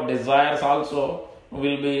all our desires also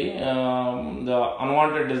will be, the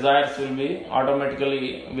unwanted desires will be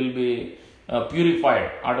automatically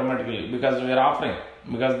purified automatically, because we are offering.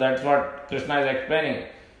 Because that's what Krishna is explaining.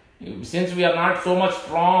 Since we are not so much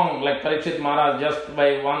strong like Parikshit Maharaj, just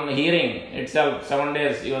by one hearing itself, 7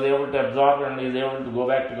 days he was able to absorb and he is able to go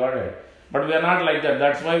back to Godhead. But we are not like that.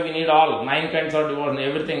 That's why we need all 9 kinds of devotion,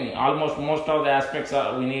 everything, almost most of the aspects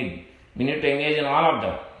we need. We need to engage in all of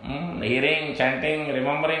them. Hearing, chanting,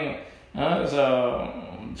 remembering. So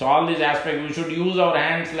all these aspects, we should use our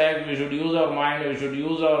hands, legs, we should use our mind, we should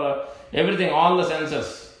use our everything, all the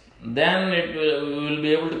senses. Then we will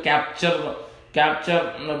be able to capture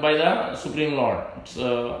by the Supreme Lord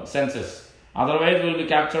senses. Otherwise we will be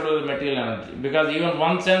captured with material energy. Because even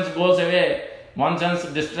one sense goes away, one sense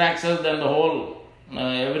distracts us, then the whole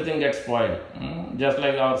everything gets spoiled. Just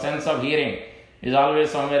like our sense of hearing is always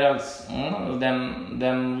somewhere else.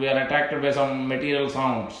 Then we are attracted by some material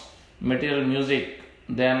sounds, material music.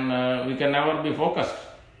 Then we can never be focused.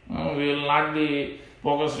 We will not be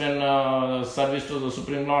focused in service to the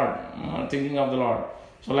Supreme Lord, thinking of the Lord.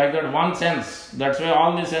 So like that one sense, that's why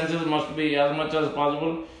all these senses must be as much as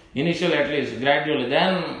possible, initially at least, gradually.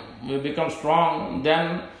 Then we become strong,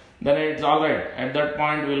 then it's alright. At that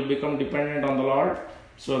point we will become dependent on the Lord.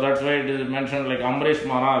 So that's why it is mentioned like Amrish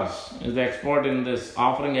Maharaj is the expert in this,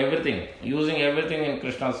 offering everything, using everything in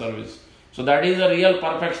Krishna's service. So that is the real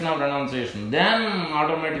perfection of renunciation. Then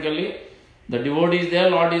automatically the devotee is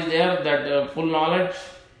there, Lord is there, that full knowledge,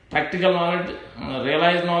 practical knowledge,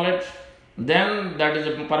 realized knowledge. Then that is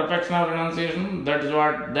the perfection of renunciation. That is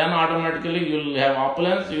what, then automatically you will have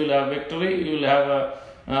opulence, you will have victory, you will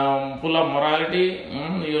have full of morality,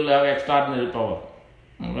 you will have extraordinary power.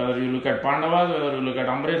 Whether you look at Pandavas, whether you look at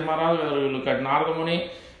Ambrish Maharaj, whether you look at Narada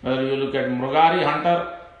Muni, whether you look at Mrugari,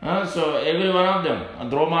 Hunter, so every one of them,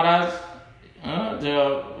 Dhruva Maharaj,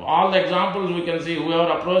 all the examples we can see,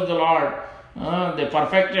 whoever approached the Lord, they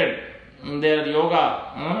perfected their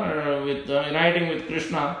yoga with uniting with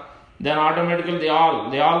Krishna, then automatically they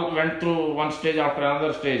all went through one stage after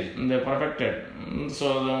another stage, and they perfected.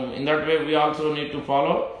 So in that way we also need to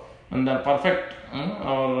follow and then perfect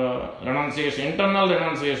our renunciation, internal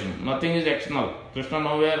renunciation. Nothing is external. Krishna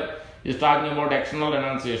nowhere is talking about external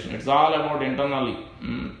renunciation. It's all about internally.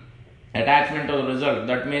 Attachment to the result.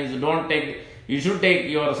 That means you should take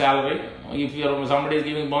your salary. If somebody is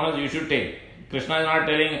giving bonus, you should take. Krishna is not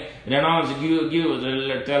telling renounce, give,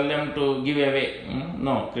 tell them to give away.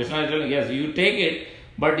 No, Krishna is telling, yes, you take it,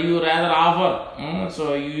 but you rather offer.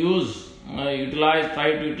 So you try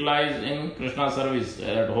to utilize in Krishna's service,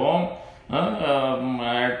 at home,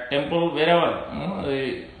 at temple, wherever,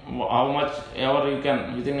 how much ever you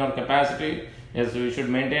can, within your capacity. Yes, you should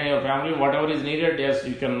maintain your family, whatever is needed, yes,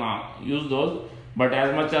 you can use those, but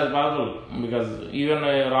as much as possible, because even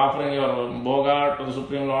you are offering your bhoga to the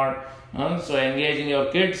Supreme Lord, so engaging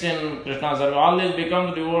your kids in Krishna service, all this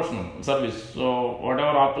becomes devotional service. So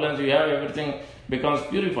whatever opulence you have, everything becomes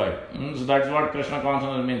purified. So that's what Krishna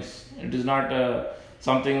consciousness means. It is not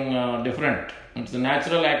something different. It's a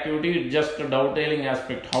natural activity, just a dovetailing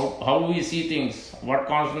aspect, how we see things, what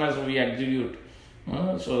consciousness we execute.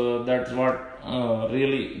 So that's what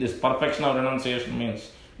really this perfection of renunciation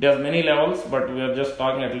means. There's many levels, but we are just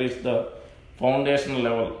talking at least the foundational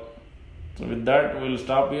level. So with that, we'll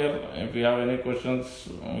stop here. If you have any questions,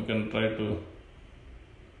 we can try to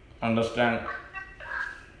understand.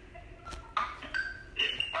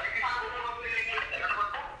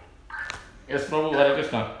 Yes, Prabhu, Hare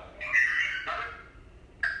Krishna.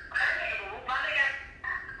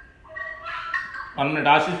 One minute,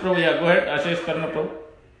 Ashish Prabhu, yeah, go ahead. Ashish Karna Prabhu.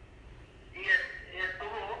 Yes,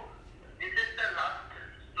 Prabhu, this is the last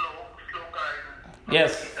sloka.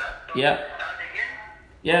 Yes, yeah.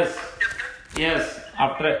 Yes.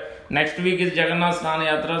 After next week is Jagannath Snan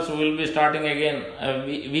Yatra, so we'll be starting again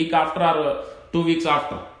week after or 2 weeks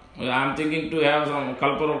after. I'm thinking to have some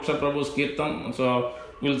Kalparuksha Prabhu's Kirtan, so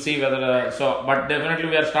we'll see whether but definitely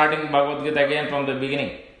we are starting Bhagavad Gita again from the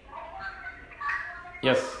beginning.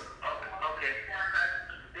 Yes. Okay.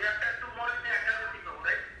 Day after tomorrow is Ekadasi,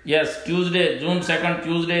 right? Yes, Tuesday, June 2nd,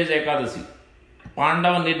 Tuesday is Ekadasi.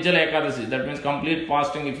 Pandava Nirjala Ekadasi, that means complete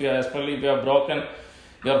fasting. Especially if you have broken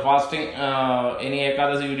your fasting, any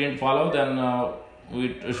Ekadasi you didn't follow, then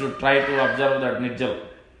we should try to observe that Nirjal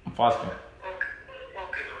fasting.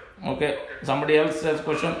 Okay. Somebody else has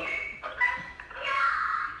question? So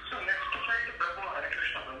next Friday, Prabhu, Hare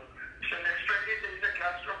Krishna. So next Friday there is a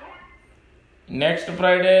class, Prabhu? Next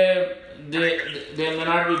Friday, they may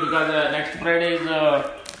not be, because next Friday is, I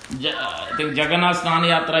think Jagannath Snan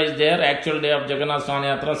Yatra is there, actual day of Jagannath Snan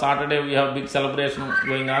Yatra. Saturday we have big celebration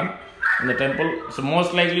going on in the temple. So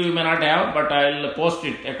most likely we may not have, but I'll post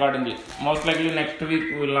it accordingly. Most likely next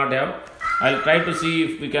week we will not have. I'll try to see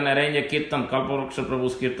if we can arrange a Kirtan, Kalparuksha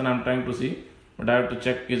Prabhu's Kirtan. I'm trying to see, but I have to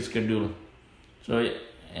check his schedule. So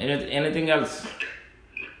anything else?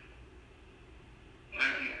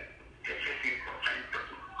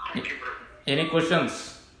 Any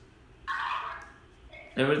questions?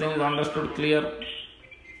 Everything is understood, clear? So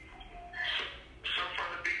for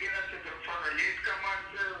the beginners, for the latecomers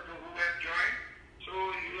who have joined, so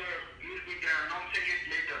you will be announcing it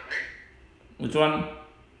later, right? Which one?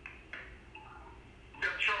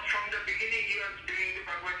 So from the beginning you are doing the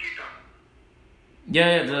Bhagavad Gita.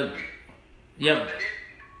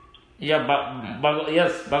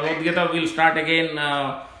 Yes, Bhagavad Gita will start again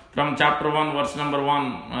from chapter 1, verse number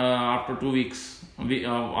 1 after 2 weeks.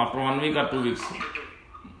 After 1 week or 2 weeks.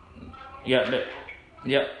 Yeah. Thank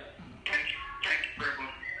you, Prabhu.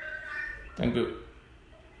 Thank you.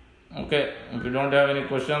 Okay, if you don't have any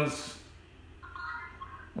questions,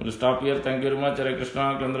 we'll stop here. Thank you very much. Hare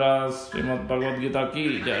Krishna, Kendras, Srimad Bhagavad Gita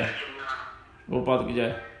ki jai. Gopad ki jai.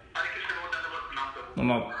 Hare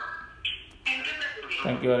Krishna,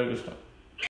 Thank you, Hare Krishna.